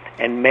computer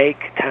and make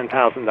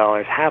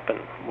 $10,000 happen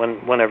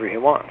whenever he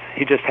wants.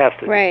 He just has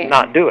to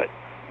not do it,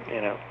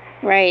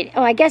 Right.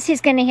 Oh, I guess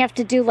he's going to have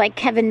to do like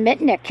Kevin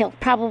Mitnick. He'll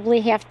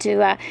probably have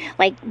to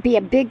be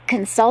a big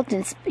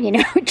consultant,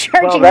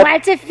 charging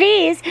lots of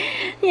fees,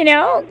 to be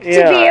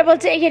able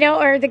to,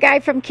 or the guy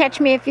from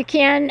Catch Me If You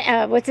Can.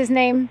 What's his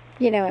name?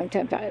 I'm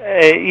talking about.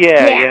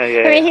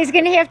 Yeah. He's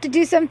going to have to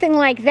do something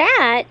like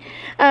that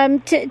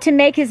to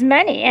make his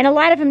money. And a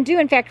lot of them do.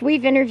 In fact,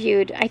 we've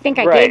interviewed, I think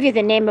I gave you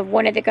the name of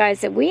one of the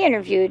guys that we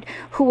interviewed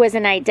who was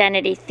an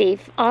identity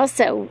thief.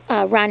 Also,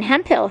 Ron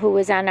Hemphill, who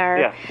was on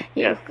our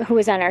who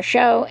was on our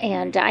show,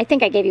 and I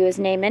think I gave you his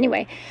name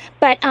anyway.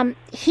 But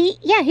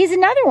he's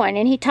another one,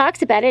 and he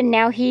talks about it. And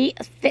now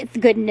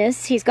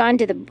goodness, he's gone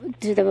to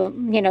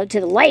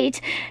the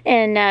light,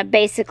 and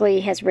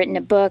basically has written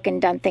a book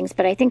and done things.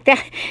 But I think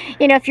that.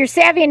 If you're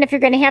savvy enough,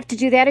 you're going to have to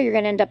do that, or you're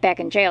going to end up back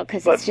in jail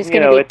because it's just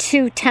going to be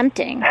too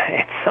tempting.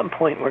 At some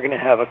point, we're going to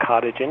have a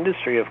cottage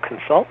industry of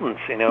consultants.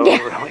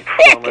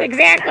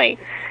 Exactly.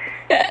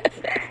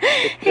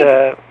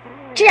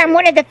 Gee, I'm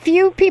one of the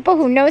few people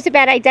who knows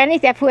about identity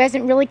theft who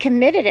hasn't really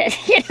committed it.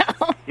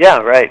 Yeah.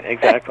 Right.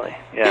 Exactly.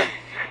 Yeah.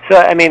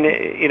 So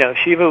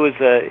Shiva was.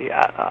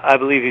 I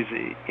believe he's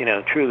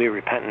truly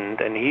repentant,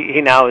 and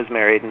he now is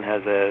married and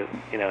has a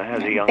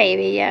young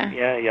baby.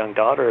 Yeah, a young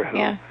daughter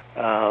who.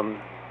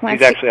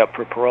 He's actually up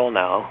for parole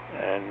now,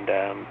 and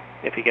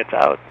if he gets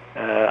out,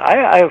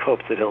 I have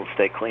hopes that he'll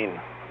stay clean.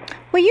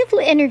 Well, you've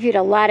interviewed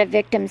a lot of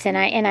victims, and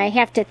I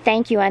have to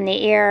thank you on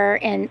the air.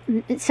 And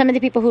some of the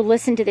people who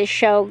listen to this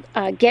show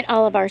get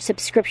all of our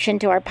subscription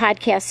to our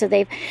podcast, so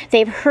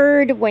they've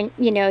heard when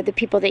the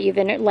people that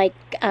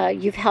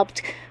you've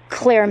helped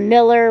Claire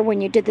Miller,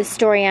 when you did the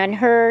story on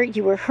her,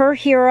 you were her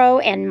hero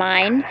and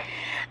mine.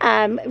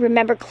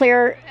 Remember,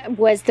 Claire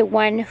was the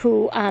one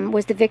who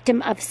was the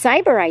victim of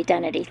cyber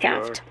identity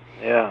theft.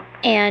 Sure.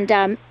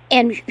 Yeah.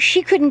 And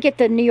she couldn't get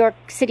the New York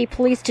City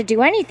police to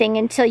do anything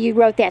until you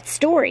wrote that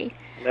story.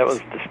 That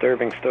was a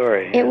disturbing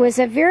story. It was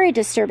a very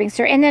disturbing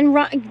story. And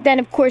then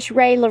of course,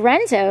 Ray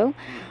Lorenzo,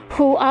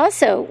 who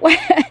also...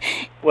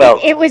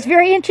 Well, it was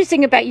very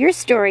interesting about your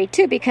story,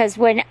 too, because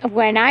when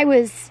I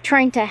was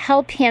trying to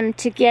help him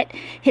to get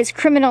his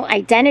criminal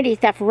identity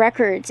theft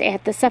records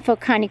at the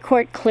Suffolk County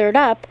Court cleared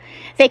up,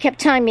 they kept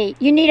telling me,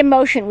 you need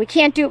emotion. We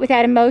can't do it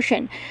without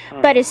emotion.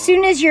 But as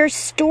soon as your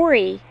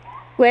story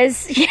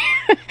was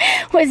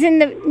in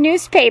the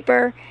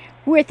newspaper,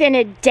 within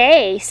a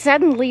day,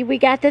 suddenly we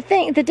got the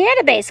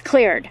database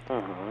cleared.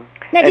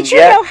 Now, did you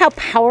know how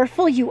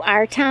powerful you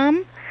are,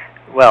 Tom?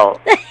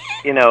 Well,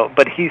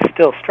 but he's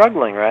still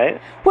struggling, right?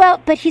 Well,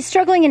 but he's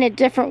struggling in a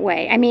different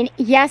way. I mean,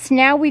 yes,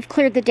 now we've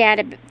cleared the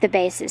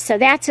databases, so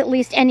that's at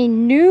least any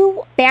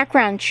new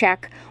background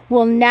check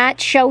will not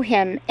show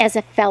him as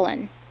a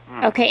felon.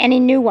 Okay, any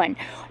new one.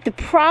 The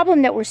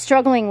problem that we're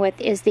struggling with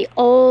is the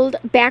old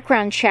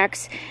background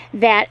checks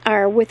that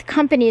are with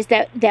companies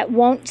that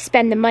won't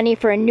spend the money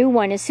for a new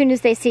one. As soon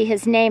as they see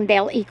his name,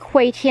 they'll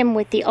equate him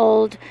with the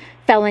old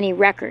felony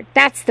record.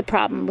 That's the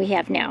problem we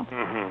have now.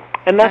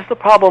 And that's the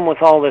problem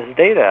with all this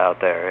data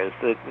out there, is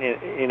that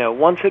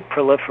once it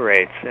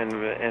proliferates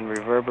and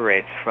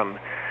reverberates from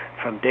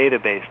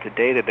database to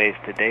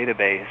database to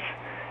database,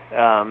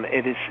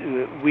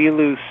 we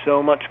lose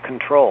so much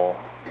control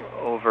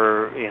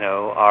over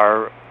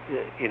our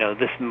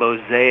this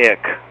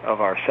mosaic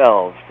of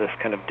ourselves, this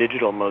kind of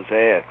digital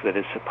mosaic that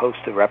is supposed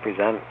to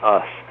represent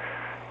us.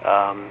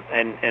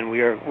 And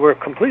we're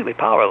completely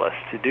powerless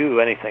to do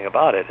anything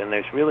about it, and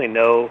there's really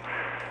no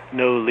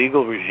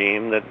legal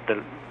regime that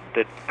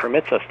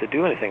permits us to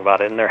do anything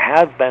about it. And there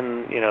have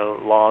been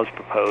laws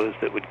proposed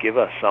that would give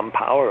us some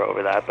power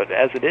over that, but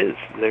as it is,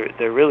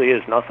 there really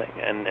is nothing.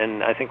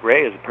 And I think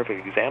Ray is a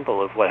perfect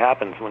example of what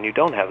happens when you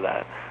don't have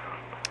that.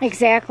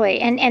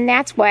 Exactly, and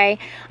that's why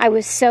I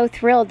was so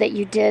thrilled that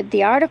you did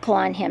the article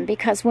on him,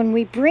 because when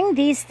we bring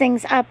these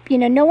things up,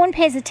 no one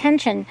pays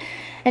attention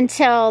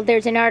until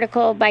there's an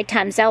article by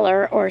Tom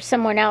Zeller or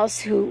someone else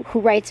who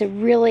writes a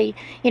really,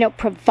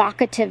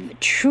 provocative,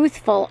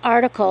 truthful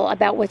article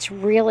about what's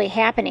really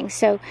happening.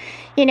 So,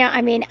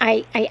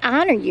 I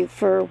honor you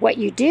for what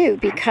you do,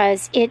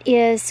 because it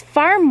is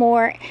far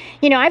more,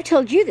 I've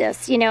told you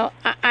this,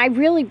 I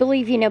really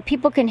believe,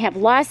 people can have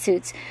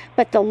lawsuits,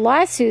 but the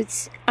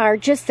lawsuits are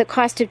just the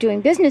cost of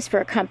doing business for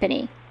a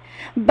company.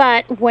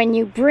 But when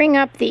you bring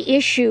up the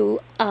issue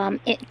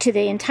to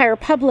the entire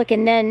public,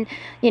 and then,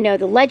 the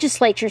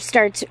legislature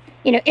starts,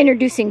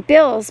 introducing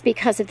bills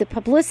because of the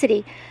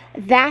publicity,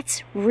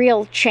 that's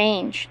real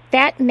change.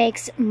 That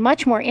makes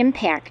much more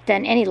impact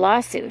than any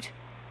lawsuit.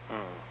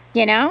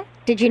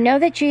 Did you know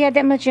that you had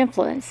that much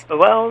influence?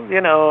 Well,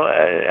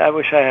 I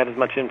wish I had as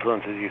much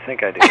influence as you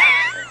think I do.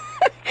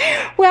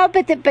 Well,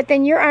 but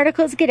then your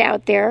articles get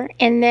out there,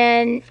 and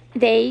then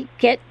they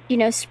get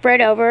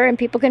spread over, and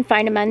people can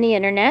find them on the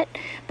internet.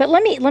 But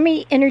let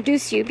me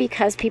introduce you,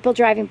 because people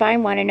driving by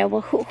want to know,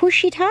 well, who's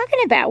she talking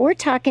about? We're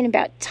talking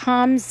about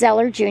Tom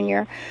Zeller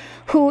Jr.,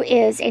 who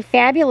is a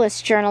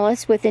fabulous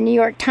journalist with the New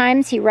York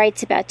Times. He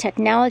writes about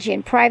technology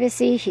and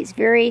privacy. He's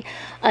very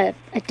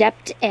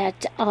adept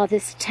at all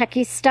this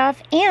techie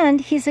stuff,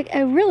 and he's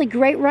a really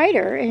great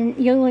writer. And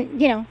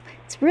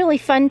it's really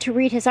fun to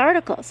read his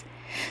articles.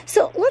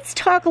 So let's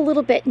talk a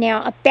little bit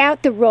now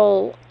about the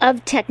role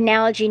of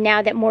technology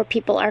now that more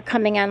people are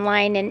coming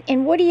online,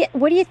 and what do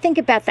you think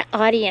about the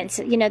audience?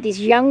 These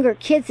younger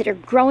kids that are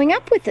growing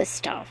up with this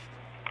stuff.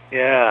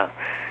 Yeah,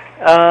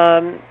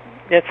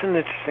 it's an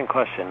interesting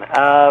question.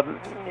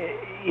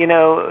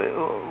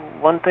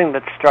 One thing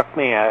that struck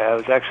me, I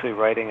was actually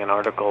writing an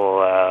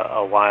article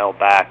a while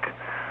back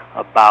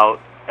about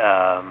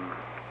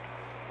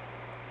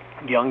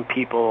young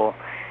people.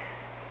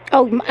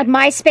 Oh,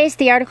 MySpace,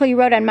 the article you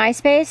wrote on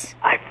MySpace?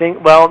 I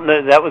think, well,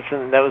 no, that was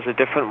a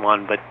different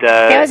one, but...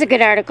 that was a good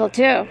article,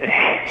 too.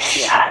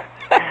 Yeah.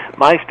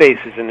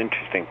 MySpace is an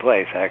interesting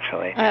place,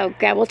 actually. Oh,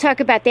 God, we'll talk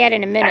about that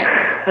in a minute.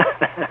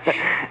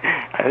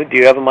 Do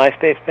you have a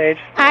MySpace page?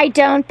 I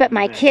don't, but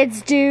my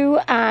kids do.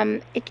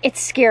 It's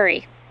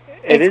scary.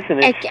 It's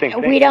an interesting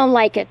thing. We don't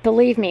like it.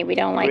 Believe me, we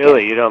don't like it.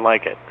 Really? You don't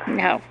like it?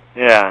 No.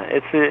 Yeah,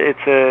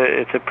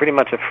 it's a pretty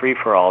much a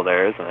free-for-all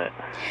there, isn't it?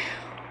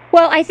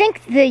 Well, I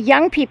think the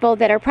young people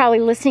that are probably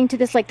listening to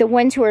this, like the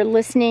ones who are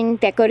listening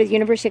that go to the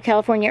University of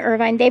California,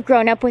 Irvine, they've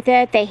grown up with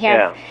it. They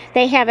have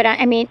it on.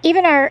 I mean,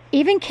 even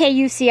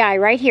KUCI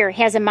right here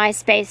has a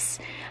MySpace,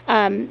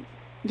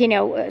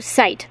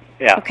 site.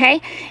 Yeah. Okay?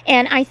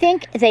 And I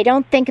think they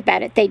don't think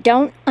about it. They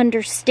don't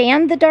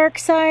understand the dark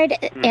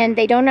side, and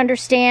they don't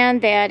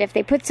understand that if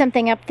they put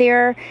something up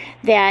there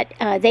that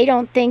they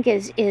don't think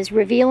is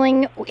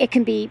revealing, it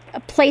can be a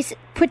place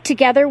put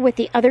together with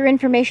the other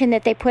information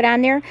that they put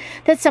on there,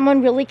 that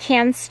someone really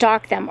can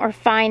stalk them or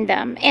find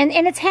them. And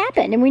it's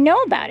happened, and we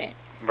know about it.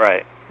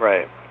 Right.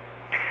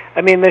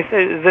 I mean,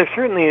 there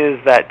certainly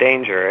is that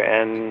danger,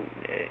 and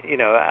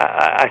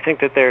I think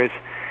that there's,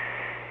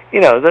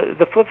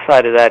 the flip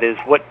side of that is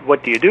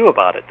what do you do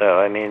about it, though?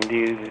 I mean,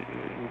 do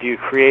you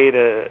create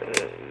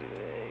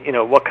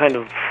what kind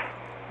of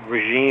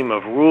regime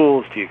of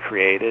rules do you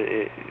create?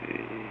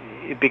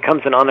 It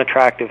becomes an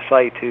unattractive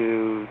site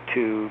to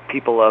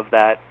people of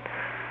that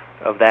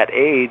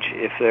age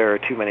if there are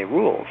too many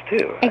rules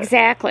too.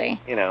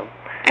 Exactly.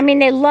 I mean,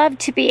 they love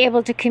to be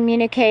able to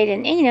communicate,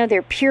 and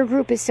their peer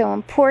group is so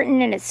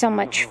important, and it's so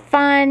much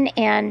fun,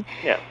 and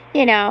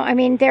I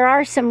mean, there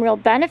are some real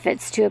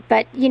benefits to it.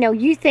 But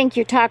you think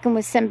you're talking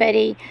with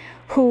somebody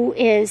who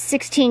is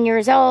 16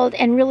 years old,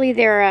 and really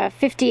they're a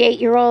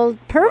 58-year-old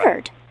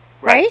pervert,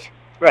 right?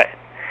 Right.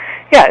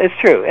 Yeah, it's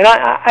true, and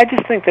I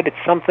just think that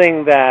it's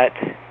something that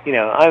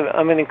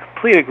I'm in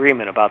complete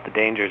agreement about the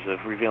dangers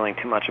of revealing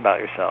too much about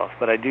yourself.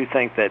 But I do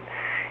think that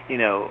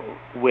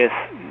with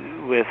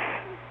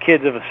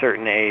kids of a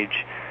certain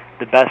age,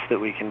 the best that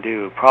we can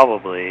do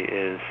probably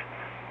is,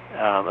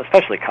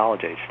 especially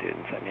college-age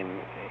students. I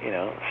mean,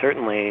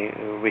 certainly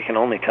we can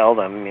only tell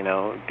them,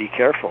 be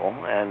careful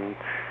and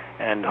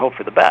hope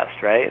for the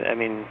best, right? I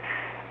mean,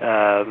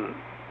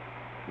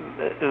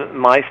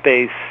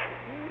 MySpace,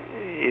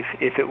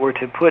 if it were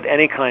to put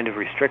any kind of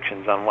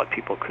restrictions on what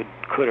people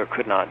could or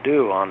could not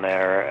do on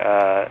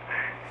there,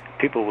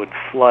 people would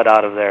flood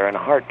out of there in a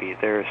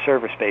heartbeat. There are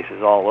server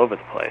spaces all over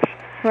the place.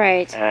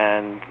 Right.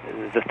 And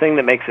the thing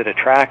that makes it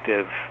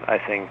attractive, I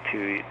think,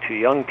 to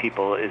young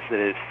people is that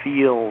it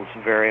feels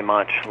very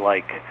much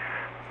like,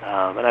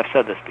 and I've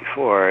said this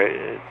before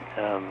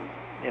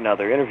in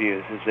other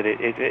interviews, is that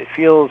it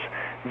feels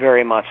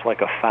very much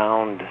like a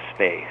found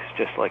space,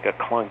 just like a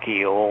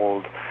clunky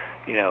old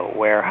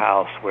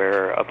warehouse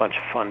where a bunch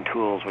of fun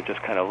tools were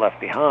just kind of left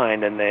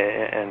behind,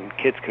 and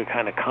kids could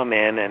kind of come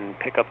in and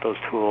pick up those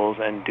tools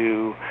and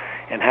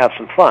have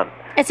some fun.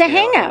 It's a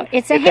hangout.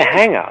 It's a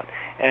hangout.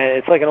 And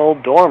it's like an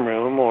old dorm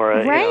room, or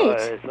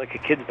it's like a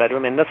kid's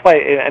bedroom, and that's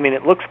why. I mean,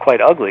 it looks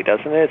quite ugly,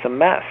 doesn't it? It's a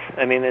mess.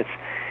 I mean, it's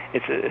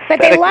but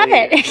they love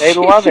it. They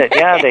love it.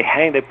 Yeah,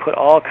 they put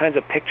all kinds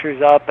of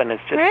pictures up, and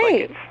it's just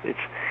like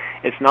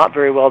it's not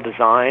very well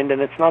designed,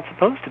 and it's not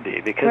supposed to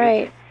be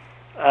because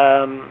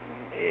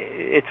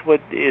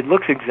it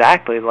looks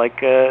exactly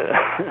like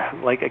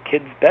a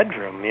kid's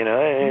bedroom.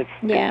 It's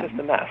just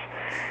a mess.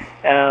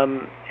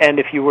 And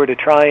if you were to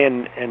try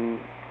and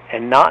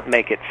not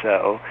make it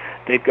so,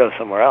 they'd go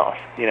somewhere else,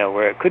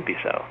 where it could be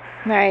so.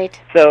 Right.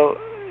 So,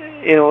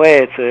 in a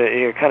way,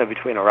 you're kind of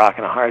between a rock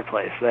and a hard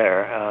place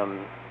there.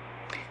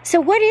 So,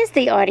 what is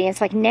the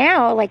audience like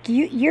now? Like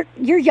you're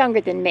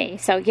younger than me,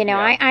 so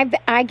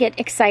I get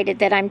excited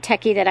that I'm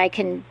techie, that I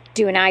can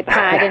do an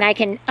iPod and I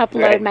can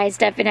upload my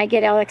stuff, and I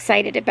get all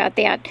excited about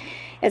that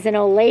as an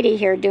old lady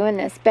here doing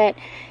this. But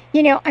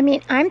I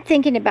mean, I'm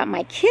thinking about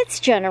my kids'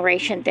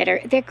 generation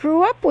that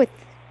grew up with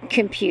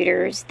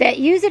computers, that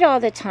use it all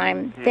the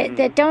time,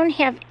 that don't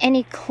have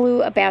any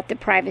clue about the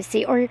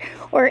privacy, or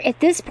at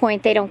this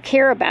point they don't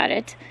care about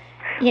it.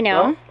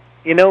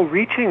 Well,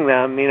 reaching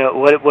them,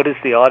 what is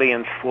the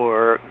audience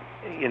for?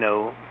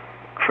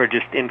 For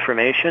just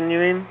information, you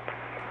mean?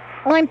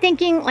 Well, I'm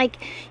thinking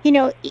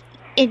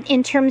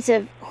in terms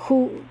of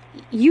who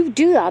you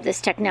do all this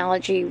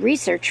technology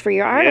research for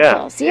your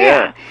articles.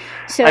 Yeah.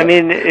 So I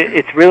mean,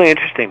 it's really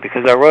interesting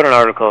because I wrote an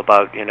article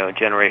about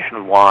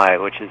Generation Y,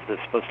 which is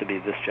supposed to be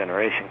this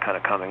generation kind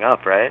of coming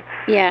up, right?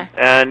 Yeah.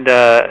 And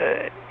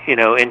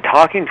in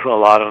talking to a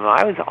lot of them,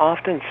 I was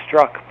often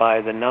struck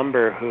by the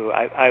number who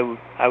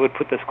I would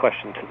put this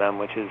question to them,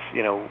 which is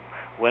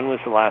when was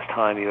the last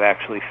time you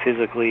actually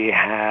physically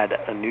had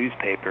a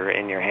newspaper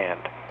in your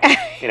hand?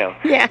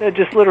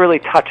 Just literally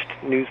touched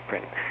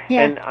newsprint.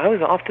 Yeah. And I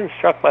was often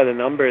struck by the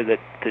number that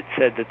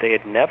said that they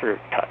had never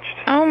touched.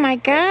 Oh my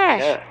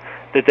gosh. Yeah.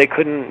 That they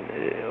couldn't,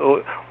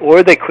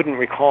 or they couldn't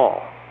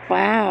recall.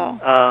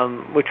 Wow.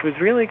 Which was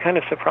really kind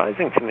of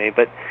surprising to me.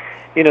 But,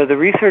 the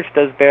research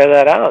does bear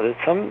that out. That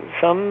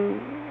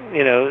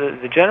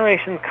the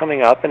generations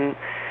coming up, and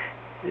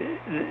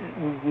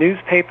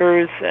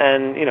newspapers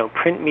and,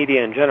 print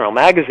media in general,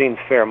 magazines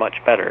fare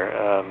much better,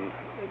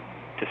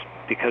 just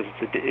because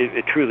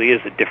it truly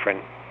is a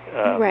different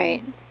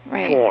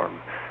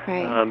form.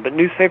 Right. But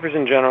newspapers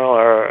in general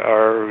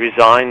are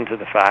resigned to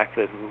the fact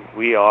that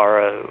we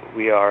are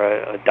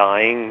a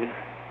dying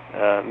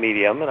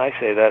medium, and I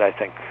say that, I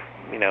think,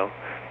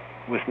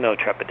 with no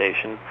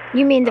trepidation.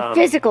 You mean the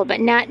physical, but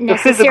not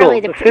necessarily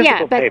the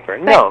physical paper.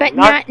 No, but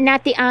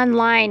not the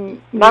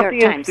online New York Times. Not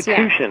the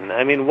institution. Yeah.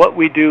 I mean, what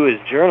we do as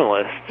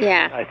journalists,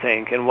 I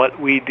think, and what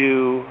we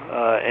do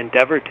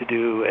endeavor to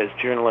do as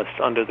journalists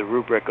under the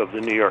rubric of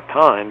the New York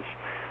Times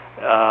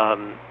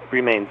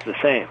remains the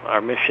same.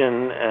 Our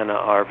mission and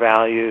our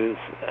values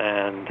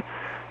and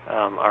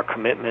our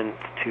commitment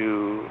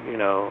to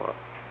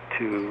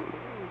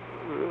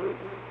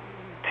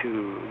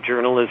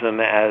journalism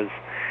as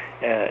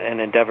an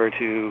endeavor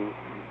to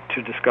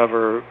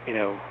discover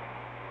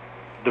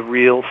the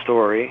real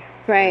story,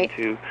 right?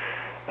 To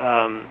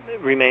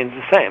remains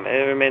the same.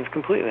 It remains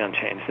completely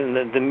unchanged,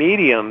 and the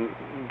medium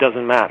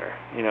doesn't matter.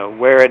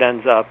 Where it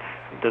ends up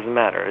doesn't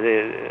matter.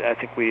 I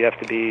think we have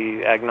to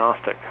be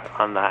agnostic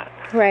on that.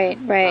 Right.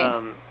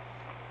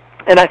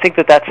 And I think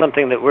that that's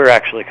something that we're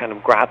actually kind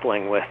of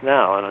grappling with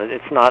now, and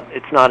it's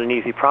not an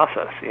easy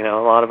process. A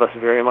lot of us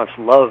very much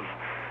love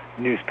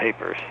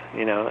newspapers.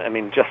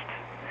 Just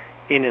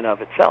in and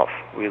of itself,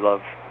 we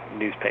love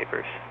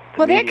newspapers.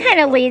 Well, that kind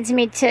of leads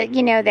me to,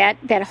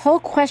 that whole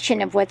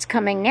question of what's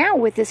coming now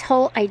with this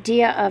whole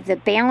idea of the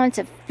balance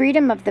of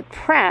freedom of the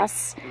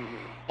press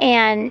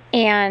and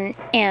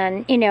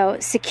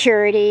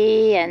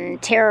security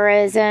and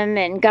terrorism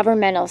and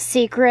governmental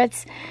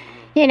secrets.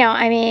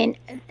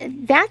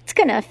 That's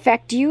going to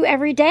affect you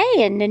every day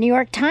in the New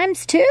York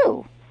Times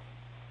too.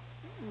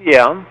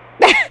 Yeah.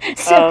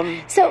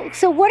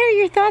 So what are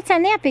your thoughts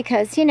on that?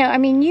 Because,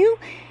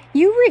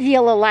 you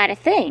reveal a lot of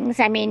things.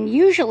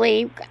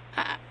 Usually,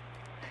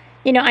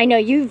 I know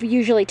you've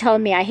usually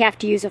told me I have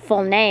to use a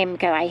full name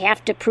because I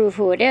have to prove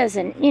who it is,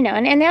 and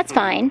and that's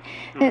fine.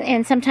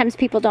 And sometimes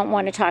people don't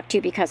want to talk to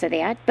you because of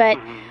that. But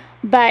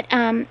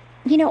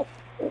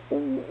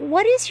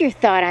what is your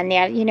thought on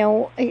that?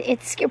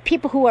 It's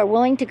people who are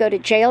willing to go to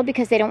jail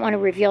because they don't want to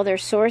reveal their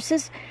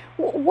sources.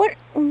 What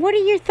are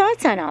your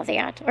thoughts on all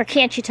that? Or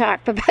can't you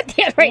talk about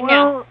that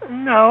now? Well,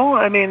 no.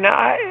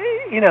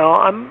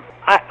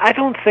 I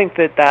don't think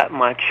that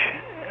much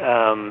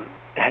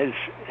has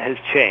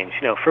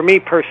changed. For me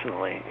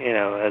personally,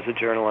 as a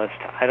journalist,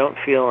 I don't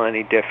feel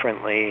any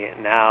differently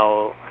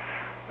now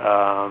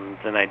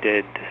than I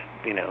did,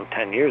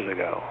 10 years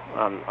ago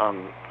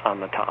on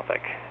the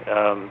topic.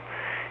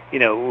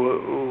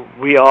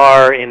 We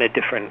are in a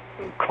different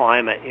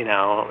climate,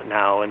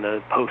 now in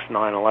the post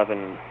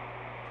 9/11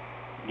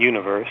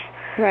 universe.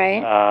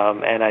 Right.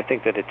 And I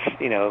think that it's,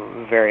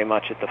 very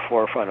much at the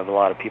forefront of a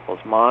lot of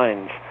people's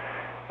minds.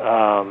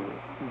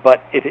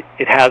 But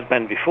it has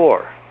been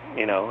before,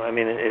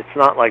 it's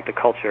not like the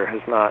culture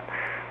has not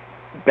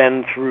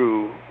been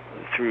through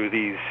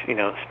these,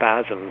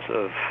 spasms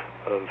of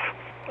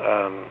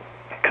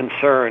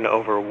concern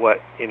over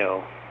what,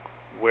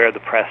 where the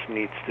press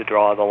needs to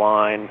draw the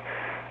line,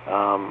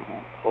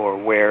 or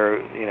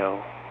where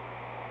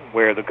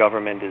the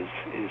government is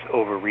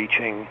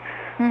overreaching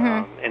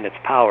in its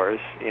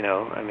powers.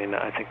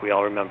 I think we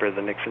all remember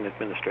the Nixon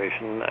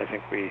administration. I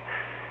think we,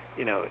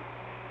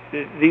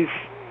 these,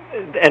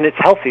 and it's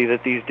healthy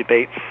that these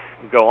debates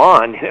go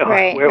on.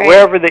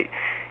 Wherever they,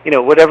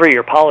 whatever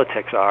your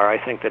politics are, I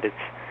think that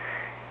it's,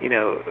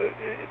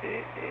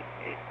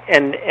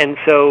 and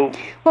so.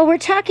 Well, we're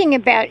talking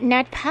about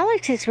not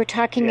politics. We're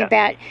talking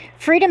about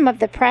freedom of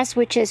the press,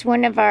 which is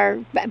one of our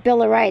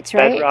Bill of Rights,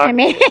 right?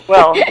 Bedrock.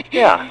 Well,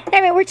 yeah.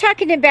 We're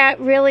talking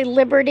about really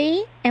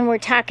liberty, and we're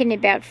talking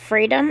about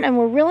freedom, and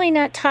we're really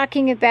not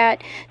talking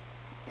about,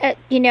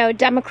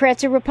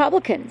 Democrats or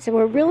Republicans. And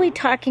we're really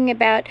talking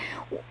about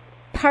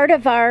part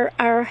of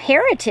our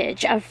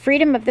heritage of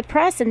freedom of the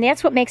press, and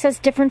that's what makes us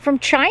different from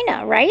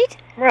China, right?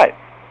 Right.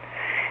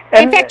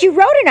 In fact, you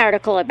wrote an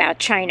article about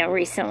China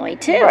recently,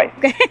 too. Right.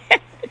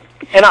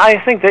 And I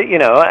think that,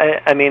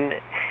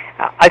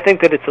 I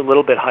think that it's a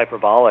little bit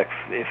hyperbolic.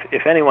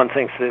 If anyone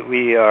thinks that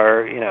we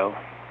are,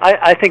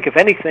 I think if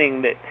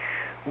anything that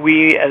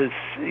we as,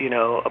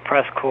 a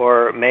press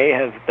corps may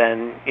have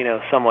been,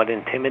 somewhat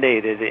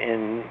intimidated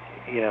in,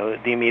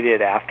 the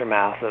immediate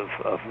aftermath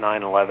of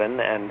 9/11.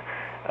 And,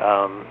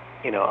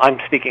 I'm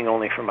speaking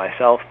only for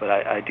myself, but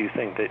I do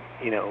think that,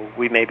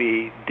 we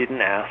maybe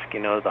didn't ask,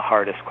 the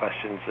hardest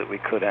questions that we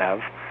could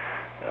have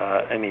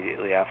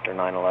immediately after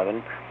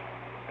 9/11.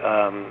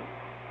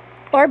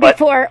 Or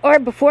before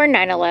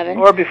 9/11.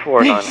 Or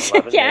before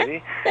 9/11, yeah.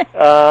 maybe.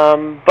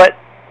 But,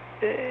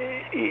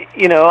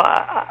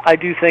 I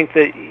do think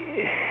that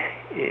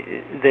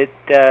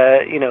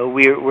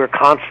we're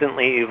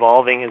constantly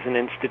evolving as an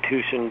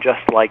institution,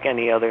 just like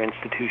any other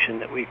institution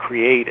that we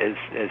create as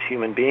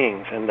human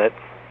beings, and that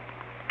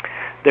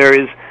there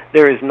is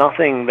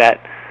nothing that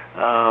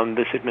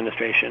this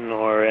administration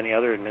or any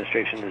other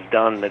administration has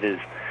done that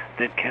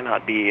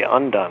cannot be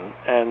undone,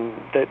 and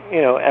that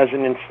as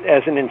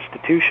an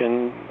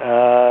institution,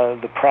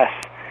 the press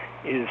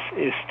is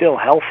still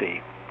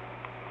healthy,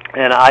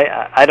 and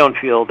I don't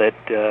feel that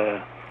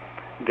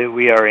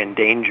we are in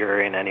danger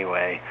in any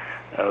way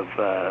of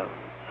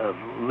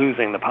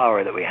losing the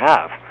power that we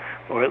have,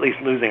 or at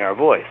least losing our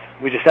voice.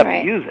 We just have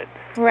to use it.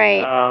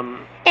 Right.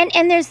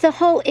 And there's the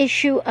whole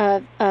issue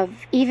of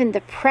even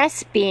the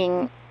press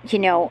being,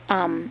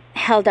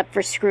 held up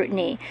for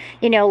scrutiny.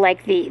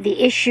 Like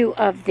the issue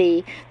of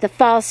the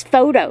false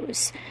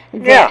photos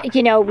that,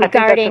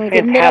 regarding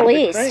the Middle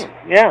East. Thing.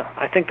 Yeah,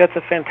 I think that's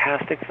a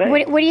fantastic thing.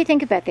 What do you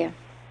think about that?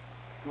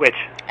 Which?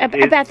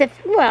 About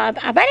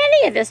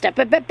any of this stuff,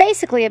 but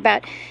basically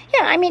about,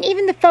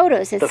 even the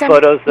photos. The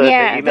photos,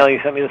 the email you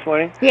sent me this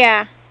morning?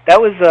 Yeah.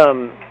 That was,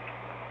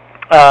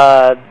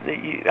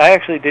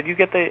 did you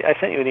get I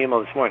sent you an email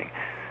this morning.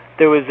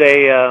 There was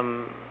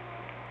the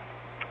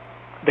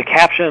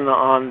caption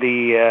on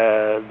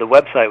the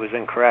website was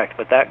incorrect,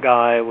 but that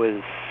guy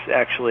was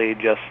actually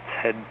just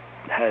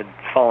had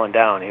fallen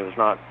down. He was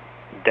not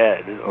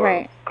dead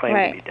or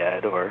claimed to be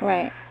dead, or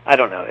I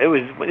don't know. It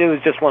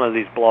was just one of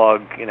these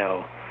blog,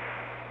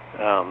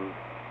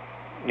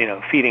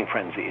 feeding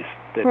frenzies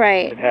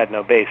that had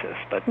no basis.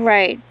 But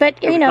but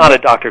it was not a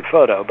doctored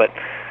photo, but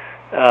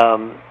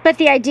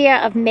the idea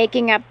of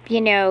making up,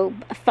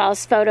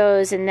 false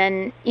photos, and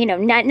then,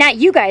 not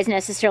you guys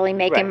necessarily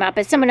making them up,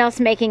 but someone else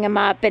making them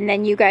up, and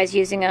then you guys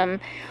using them,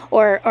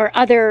 or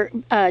other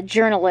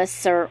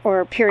journalists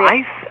or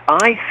period.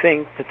 I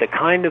think that the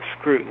kind of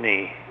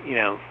scrutiny,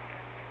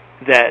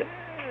 that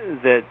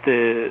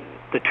the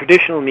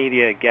traditional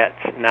media gets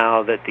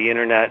now that the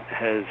internet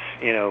has,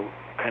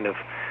 kind of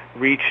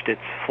reached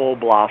its full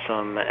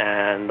blossom,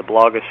 and the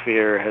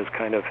blogosphere has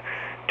kind of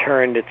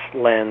turned its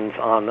lens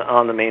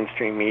on the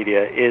mainstream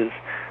media, is,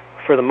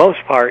 for the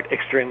most part,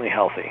 extremely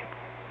healthy.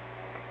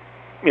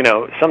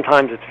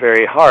 Sometimes it's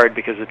very hard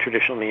because the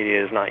traditional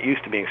media is not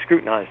used to being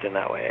scrutinized in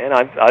that way, and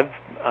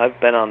I've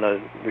been on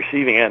the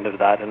receiving end of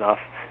that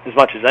as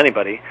much as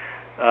anybody,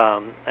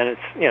 and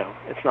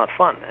it's not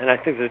fun. And I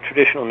think the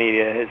traditional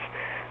media has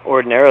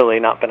ordinarily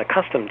not been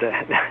accustomed to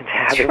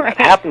having that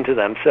happen to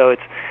them, so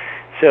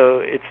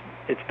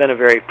it's been a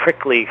very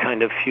prickly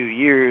kind of few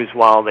years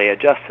while they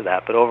adjust to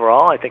that. But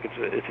overall, I think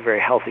it's a very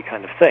healthy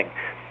kind of thing.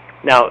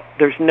 Now,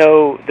 there's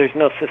no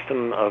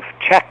system of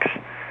checks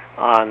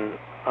on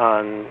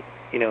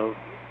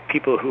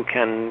people who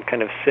can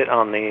kind of sit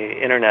on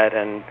the internet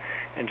and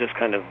just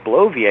kind of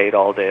bloviate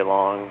all day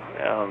long.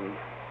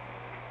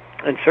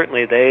 And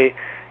certainly they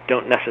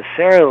don't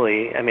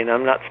necessarily,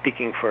 I'm not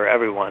speaking for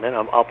everyone, and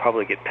I'll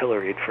probably get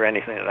pilloried for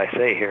anything that I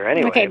say here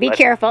anyway. Okay, be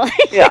careful.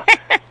 Yeah.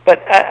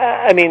 But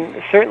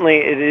certainly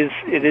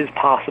it is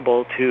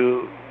possible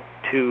to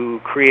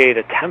create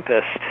a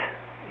tempest,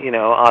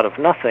 out of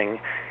nothing,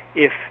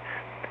 if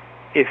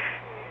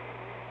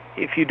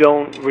you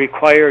don't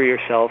require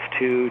yourself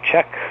to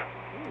check,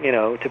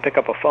 to pick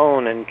up a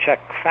phone and check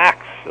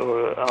facts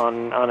or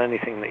on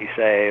anything that you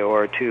say,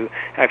 or to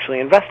actually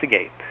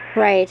investigate.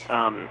 Right.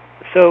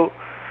 So,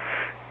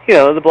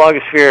 the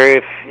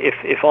blogosphere,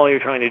 if all you're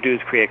trying to do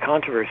is create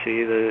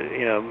controversy,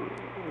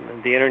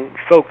 the internet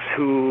folks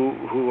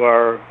who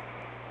are,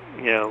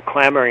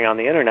 clamoring on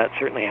the internet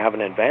certainly have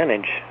an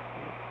advantage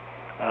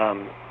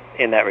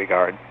in that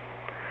regard.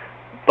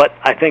 But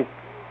I think,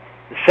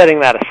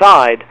 setting that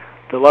aside,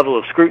 the level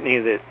of scrutiny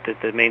that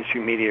the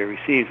mainstream media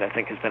receives, I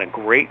think, has been a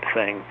great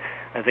thing.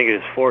 I think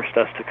it has forced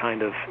us to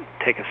kind of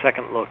take a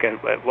second look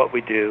at what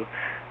we do.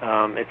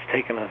 It's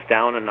taken us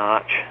down a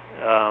notch,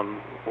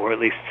 or at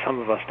least some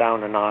of us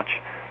down a notch.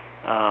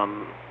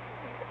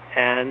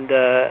 And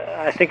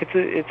I think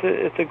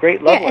it's a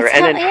great leveler,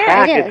 and in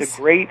fact, it's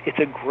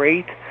a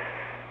great.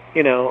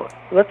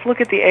 Let's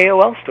look at the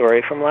AOL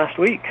story from last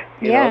week.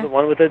 The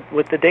one with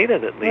the data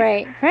that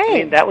leaked.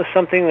 Right. That was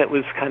something that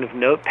was kind of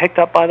picked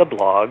up by the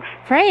blogs.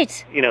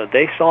 Right.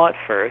 They saw it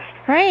first.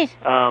 Right.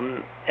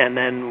 And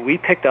then we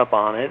picked up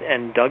on it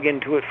and dug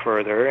into it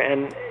further,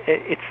 and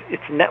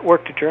it's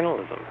networked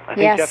journalism. I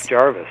think Jeff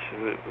Jarvis,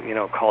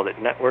 called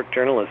it network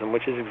journalism,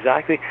 which is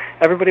exactly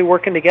everybody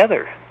working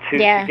together to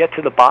get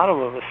to the bottom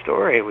of a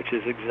story, which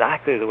is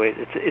exactly the way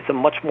it's a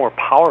much more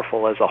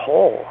powerful as a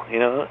whole.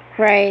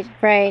 Right.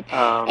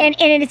 And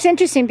it's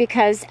interesting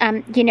because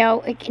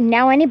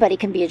now anybody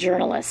can be a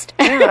journalist.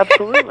 Yeah,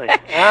 absolutely.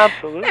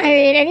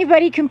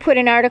 Anybody can put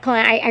an article.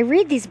 I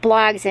read these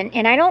blogs,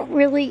 and I don't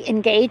really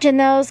engage in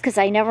those because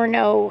I never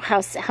know how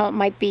it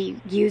might be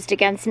used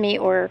against me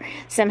or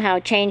somehow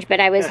changed. But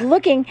I was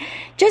looking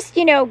just,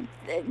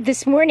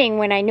 this morning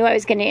when I knew I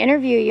was going to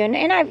interview you,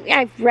 and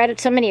I've read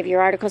so many of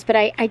your articles, but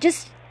I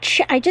just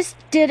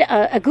did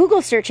a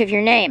Google search of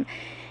your name.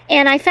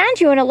 And I found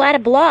you in a lot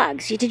of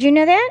blogs. Did you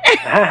know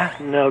that?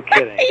 No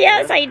kidding.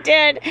 Yes, I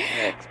did.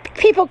 Yeah.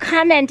 People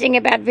commenting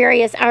about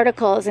various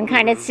articles and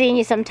kind of seeing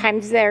you.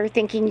 Sometimes they're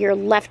thinking you're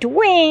left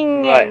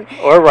wing,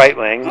 or right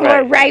wing,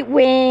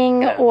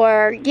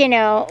 or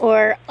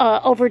or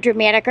over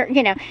dramatic, or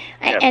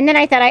And then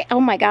I thought, oh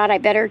my God, I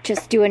better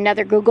just do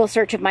another Google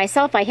search of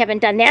myself. I haven't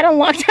done that in a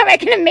long time. I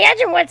can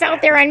imagine what's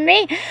out there on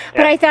me.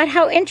 But I thought,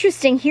 how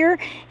interesting. Here,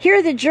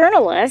 the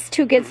journalist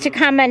who gets to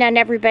comment on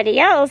everybody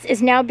else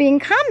is now being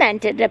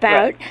commented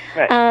about.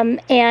 Right.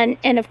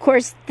 And of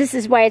course, this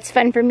is why it's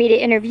fun for me to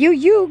interview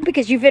you,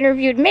 because you've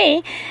interviewed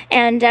me,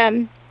 and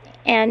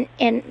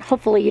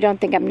hopefully you don't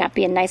think I'm not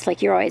being nice,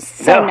 like you're always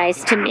so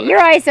nice to me. You're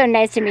always so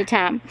nice to me,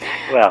 Tom.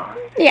 Well,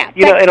 yeah,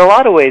 in a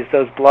lot of ways,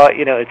 those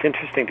it's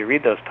interesting to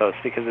read those posts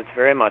because it's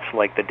very much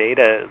like the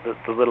data,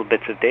 the little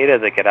bits of data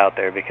that get out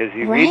there, because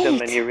you read them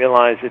and you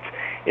realize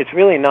it's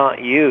really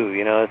not you.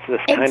 It's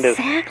this kind of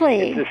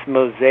it's this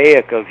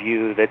mosaic of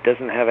you that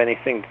doesn't have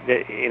anything.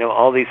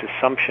 All these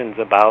assumptions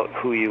about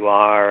who you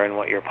are and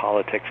what your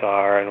politics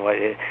are, and what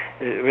it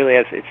really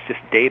has. It's just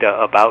data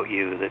about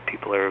you that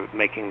people are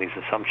making these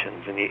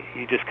assumptions, and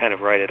you just kind of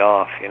write it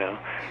off.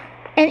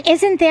 And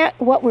isn't that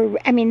what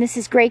this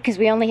is great because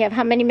we only have,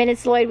 how many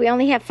minutes, Lloyd? We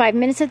only have 5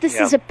 minutes. So this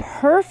is a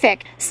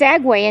perfect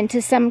segue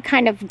into some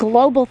kind of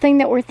global thing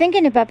that we're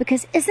thinking about,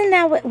 because isn't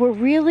that what we're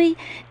really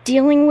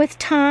dealing with,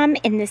 Tom,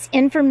 in this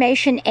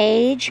information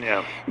age?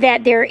 Yeah.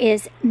 That there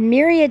is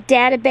myriad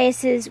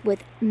databases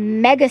with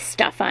mega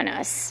stuff on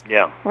us.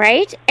 Yeah.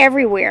 Right?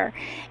 Everywhere.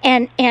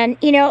 And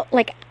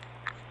like,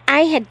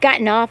 I had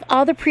gotten off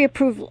all the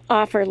pre-approved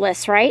offer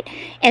lists, right?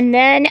 And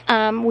then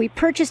we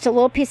purchased a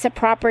little piece of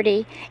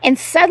property, and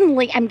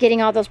suddenly I'm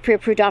getting all those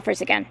pre-approved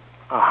offers again.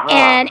 Uh-huh.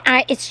 And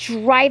it's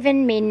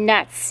driving me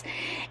nuts.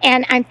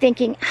 And I'm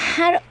thinking,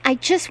 I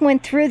just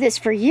went through this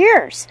for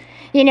years,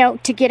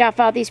 to get off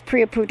all these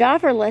pre-approved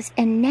offer lists,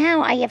 and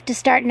now I have to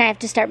start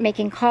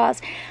making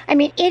calls. I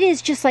mean, it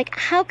is just like,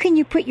 how can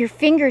you put your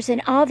fingers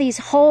in all these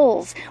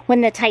holes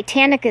when the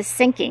Titanic is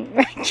sinking,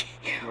 right?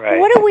 Right.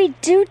 What do we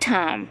do,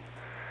 Tom?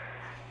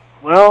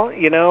 Well,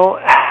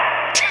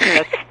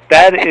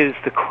 that is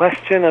the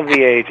question of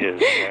the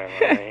ages.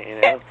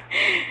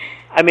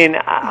 I mean,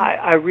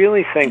 I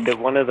really think that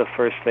one of the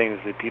first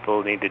things that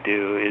people need to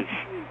do is,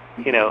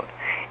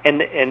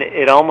 and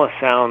it almost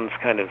sounds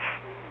kind of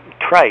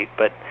trite,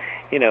 but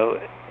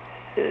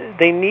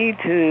they need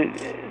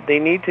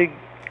to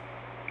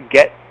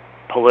get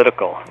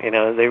political.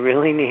 They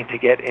really need to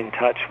get in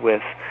touch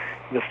with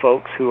the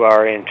folks who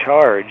are in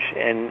charge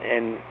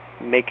and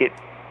make it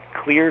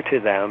clear to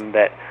them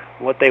that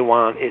what they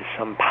want is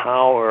some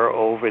power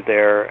over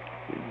their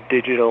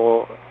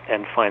digital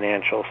and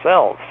financial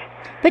selves.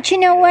 But you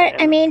know what?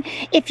 I mean,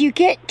 if you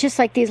get just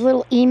like these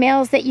little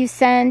emails that you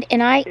send,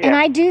 and I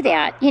do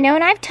that,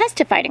 and I've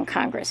testified in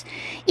Congress,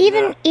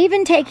 even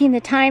taking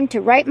the time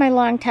to write my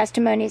long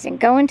testimonies and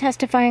go and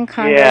testify in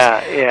Congress.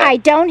 I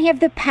don't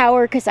have the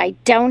power because I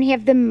don't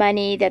have the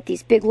money that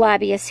these big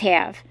lobbyists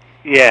have.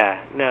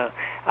 Yeah, no,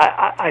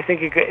 I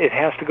think it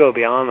has to go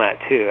beyond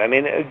that too. I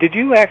mean, did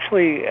you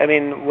actually? I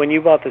mean, when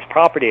you bought this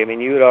property, I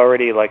mean, you had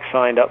already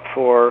signed up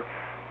for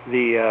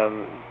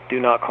the do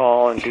not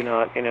call and do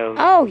not,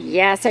 Oh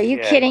yes, are you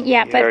kidding?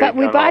 Yeah, but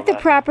we bought the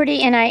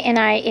property, and I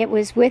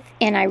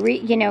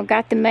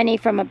got the money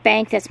from a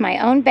bank that's my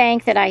own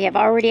bank that I have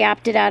already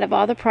opted out of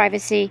all the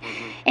privacy,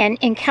 and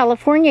in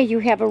California you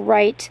have a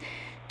right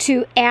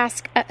to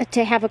ask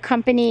to have a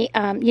company.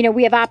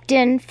 We have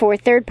opt-in for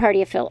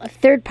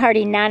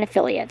third-party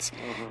non-affiliates.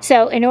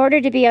 So in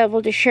order to be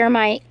able to share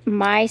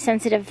my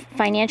sensitive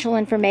financial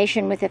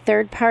information with a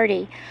third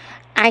party,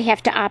 I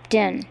have to opt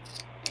in.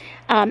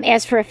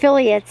 As for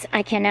affiliates,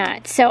 I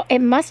cannot. So it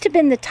must have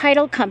been the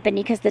title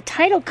company, because the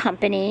title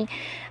company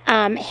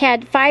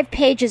had 5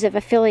 pages of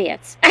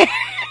affiliates.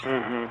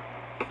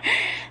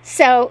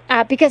 So,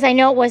 because I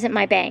know it wasn't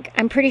my bank,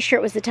 I'm pretty sure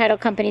it was the title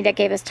company that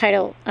gave us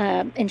title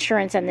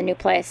insurance on the new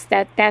place.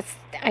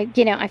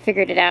 I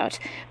figured it out.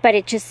 But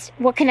it just,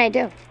 what can I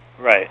do?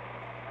 Right.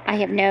 I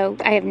have no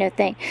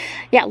thing.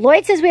 Yeah,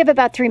 Lloyd says we have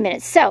about 3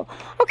 minutes. So,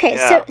 okay,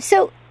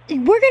 so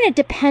we're going to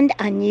depend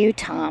on you,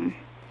 Tom,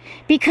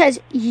 because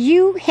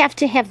you have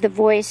to have the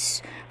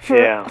voice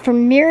for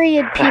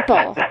myriad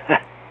people.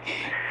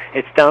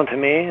 It's down to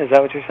me? Is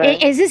that what you're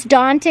saying? Is this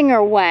daunting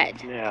or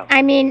what? Yeah.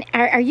 I mean,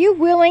 are you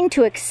willing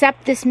to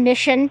accept this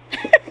mission?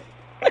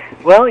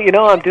 Well,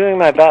 I'm doing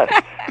my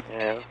best.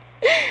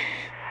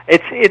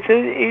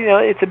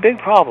 It's a big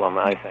problem,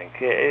 I think.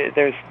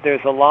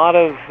 There's a lot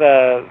of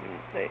there's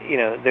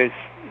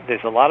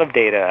a lot of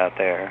data out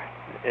there.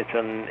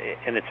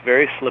 And it's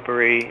very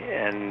slippery,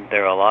 and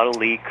there are a lot of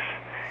leaks,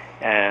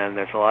 and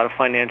there's a lot of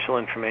financial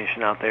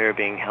information out there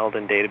being held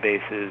in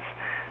databases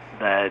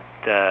that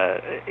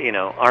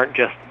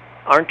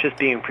aren't just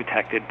being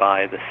protected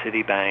by the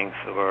city banks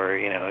or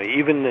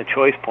even the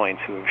choice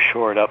points who have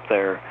shored up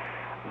their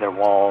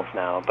walls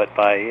now, but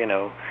by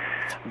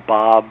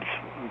Bob's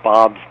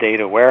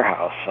data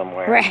warehouse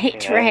somewhere. Right.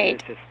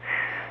 It's just,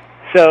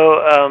 so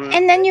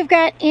and then you've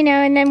got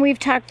and then we've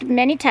talked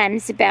many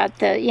times about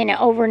the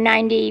over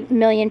 90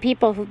 million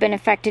people who've been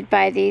affected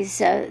by these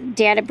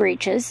data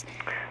breaches.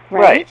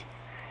 Right.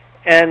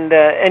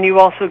 And you've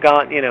also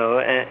got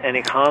an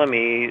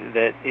economy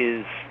that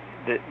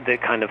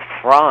kind of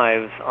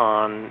thrives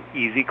on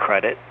easy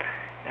credit,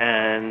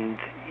 and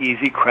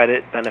easy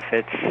credit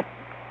benefits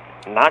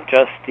not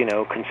just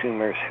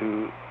consumers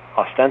who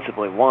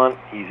ostensibly want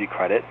easy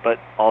credit, but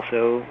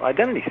also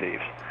identity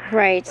thieves.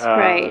 Right.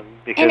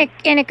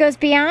 And it goes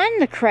beyond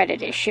the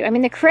credit issue. I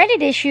mean, the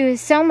credit issue is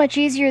so much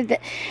easier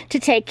to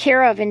take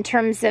care of in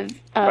terms of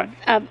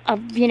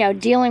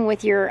dealing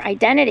with your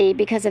identity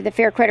because of the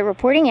Fair Credit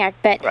Reporting Act.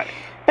 But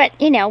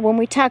when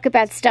we talk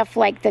about stuff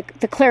like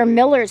the Claire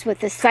Millers with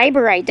the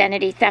cyber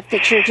identity theft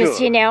that you're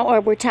just or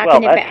we're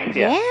talking about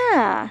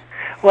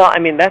Well, I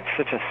mean, that's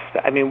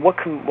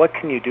what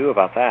can you do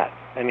about that?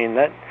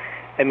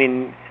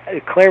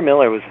 Claire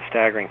Miller was a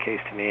staggering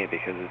case to me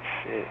because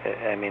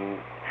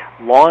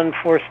law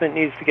enforcement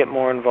needs to get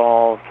more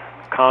involved.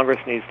 Congress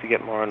needs to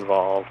get more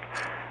involved.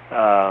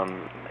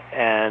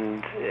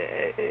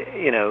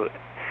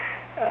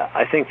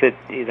 I think that,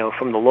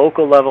 from the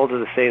local level to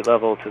the state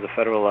level to the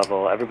federal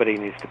level, everybody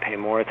needs to pay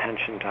more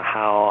attention to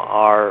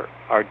how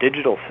our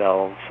digital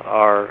selves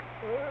are,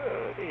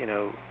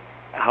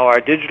 how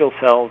our digital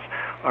selves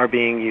are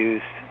being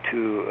used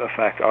to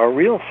affect our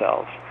real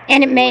selves.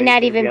 And it may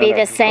not even be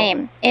the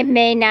same. It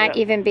may not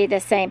even be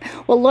the same.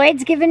 Well,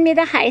 Lloyd's given me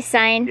the high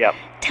sign. Yep.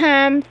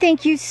 Tom,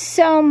 thank you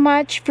so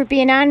much for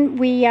being on.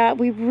 We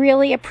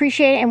really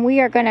appreciate it, and we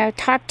are going to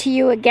talk to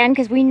you again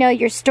because we know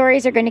your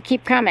stories are going to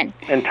keep coming.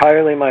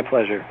 Entirely my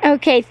pleasure.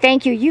 Okay,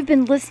 thank you. You've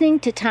been listening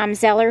to Tom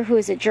Zeller, who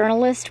is a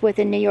journalist with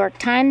the New York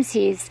Times.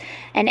 He's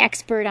an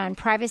expert on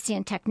privacy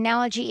and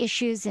technology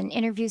issues and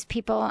interviews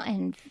people,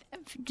 and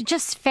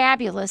just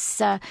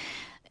fabulous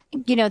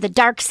the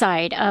dark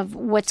side of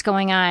what's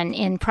going on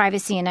in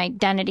privacy and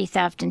identity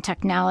theft and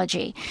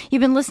technology.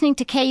 You've been listening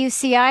to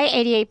KUCI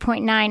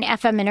 88.9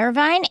 FM in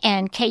Irvine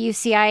and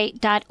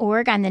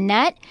KUCI.org on the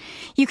net.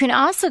 You can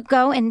also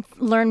go and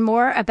learn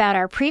more about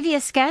our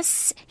previous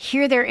guests,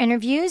 hear their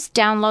interviews,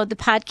 download the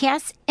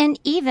podcasts, and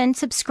even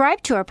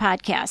subscribe to our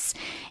podcasts.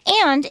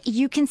 And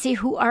you can see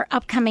who our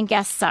upcoming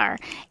guests are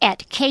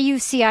at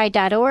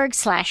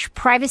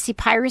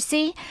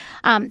KUCI.org/privacypiracy.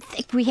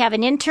 We have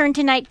an intern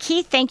tonight.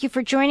 Keith, thank you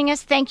for joining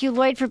us. Thank you,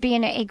 Lloyd, for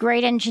being a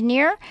great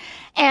engineer.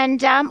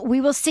 And we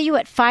will see you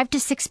at 5 to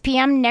 6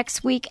 p.m.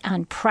 next week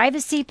on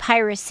Privacy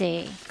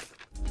Piracy.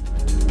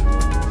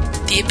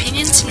 The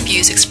opinions and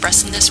views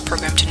expressed in this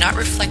program do not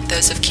reflect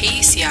those of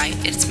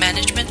KUCI, its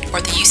management,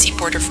 or the UC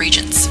Board of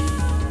Regents.